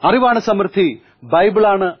 അറിവാണ് സമൃദ്ധി,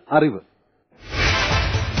 ബൈബിളാണ് അറിവ്.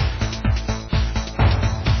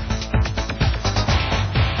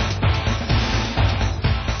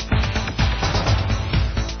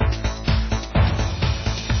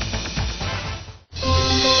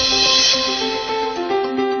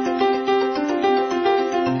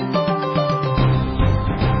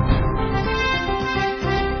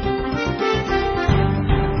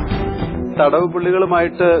 തടവ്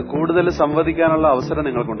പുള്ളികളുമായിട്ട് കൂടുതൽ സംവദിക്കാനുള്ള അവസരം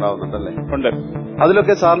നിങ്ങൾക്കുണ്ടാവുന്നുണ്ടല്ലേ? ഉണ്ട്.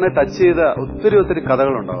 അതിലൊക്കെ സാറിനെ ടച്ച് ചെയ്ത ഒത്തിരി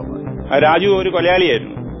കഥകളുണ്ടാവും. രാജു ഒരു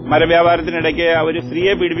കൊലയാളിയായിരുന്നു. മരവ്യാപാരത്തിനിടയ്ക്ക് അവർ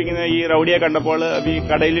സ്ത്രീയെ പീഡിപ്പിക്കുന്ന ഈ റൌഡിയെ കണ്ടപ്പോൾ ഈ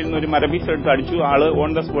കടയിൽ നിന്ന് ഒരു മരപീസ് എടുത്ത് അടിച്ചു. ആള് ഓൺ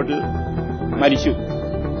ദ സ്പോട്ടിൽ മരിച്ചു.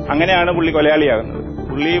 അങ്ങനെയാണ് പുള്ളി കൊലയാളിയാകുന്നത്.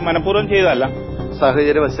 പുള്ളി മനഃപൂർവ്വം ചെയ്തതല്ല,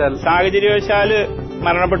 സാഹചര്യവശാല്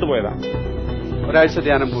മരണപ്പെട്ടു പോയതാണ്. ഒരാഴ്ച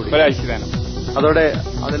ധ്യാനം. അതോടെ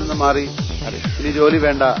അതിൽ നിന്ന് മാറി ഇനി ജോലി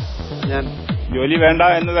വേണ്ട, ഞാൻ ജോലി വേണ്ട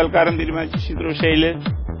എന്ന് തൽക്കാലം തീരുമാനിച്ചു. ശുശ്രൂഷയിൽ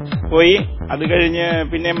പോയി. അത് കഴിഞ്ഞ്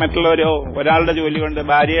പിന്നെ ഒരാളുടെ ജോലി കൊണ്ട്,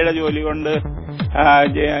 ഭാര്യയുടെ ജോലി കൊണ്ട്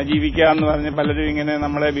ജീവിക്കാന്ന് പറഞ്ഞ് പലരും ഇങ്ങനെ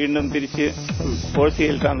നമ്മളെ വീണ്ടും തിരിച്ച് ഫോഴ്സ്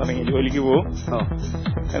ചെയ്യിക്കാൻ തുടങ്ങി. ജോലിക്ക് പോകും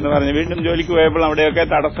എന്ന് പറഞ്ഞ് വീണ്ടും ജോലിക്ക് പോയപ്പോൾ അവിടെയൊക്കെ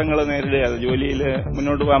തടസ്സങ്ങൾ നേരിടുകയാണ്. ജോലിയിൽ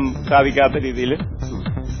മുന്നോട്ട് പോകാൻ സാധിക്കാത്ത രീതിയിൽ.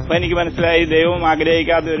 അപ്പൊ എനിക്ക് മനസ്സിലായി ദൈവം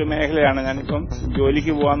ആഗ്രഹിക്കാത്ത ഒരു മേഖലയാണ്. ഞാനിപ്പം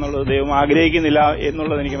ജോലിക്ക് പോകാന്നുള്ളത് ദൈവം ആഗ്രഹിക്കുന്നില്ല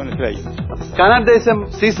എന്നുള്ളത് എനിക്ക് മനസ്സിലായി. കാനാൻദേശം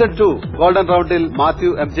സീസൺ 2 ഗോൾഡൻ റൗണ്ടിൽ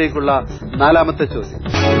മാത്യു MJക്കുള്ള 4ാമത്തെ ചോദ്യം.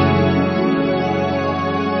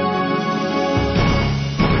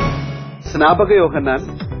 സ്നാപക യോഹന്നാൻ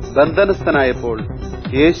ബന്ധനസ്ഥനായപ്പോൾ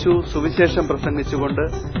യേശു സുവിശേഷം പ്രസംഗിച്ചുകൊണ്ട്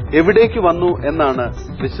എവിടേക്ക് വന്നു എന്നാണ്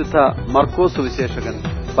വിശുദ്ധ മർക്കോസ് സുവിശേഷകൻ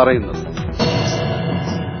പറയുന്നത്?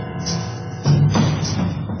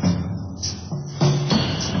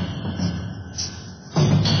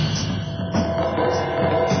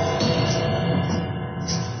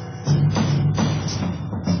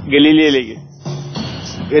 ഗലീലയിലേക്ക്.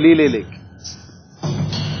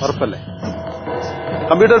 ഉറപ്പല്ലേ?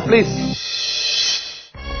 Computer please.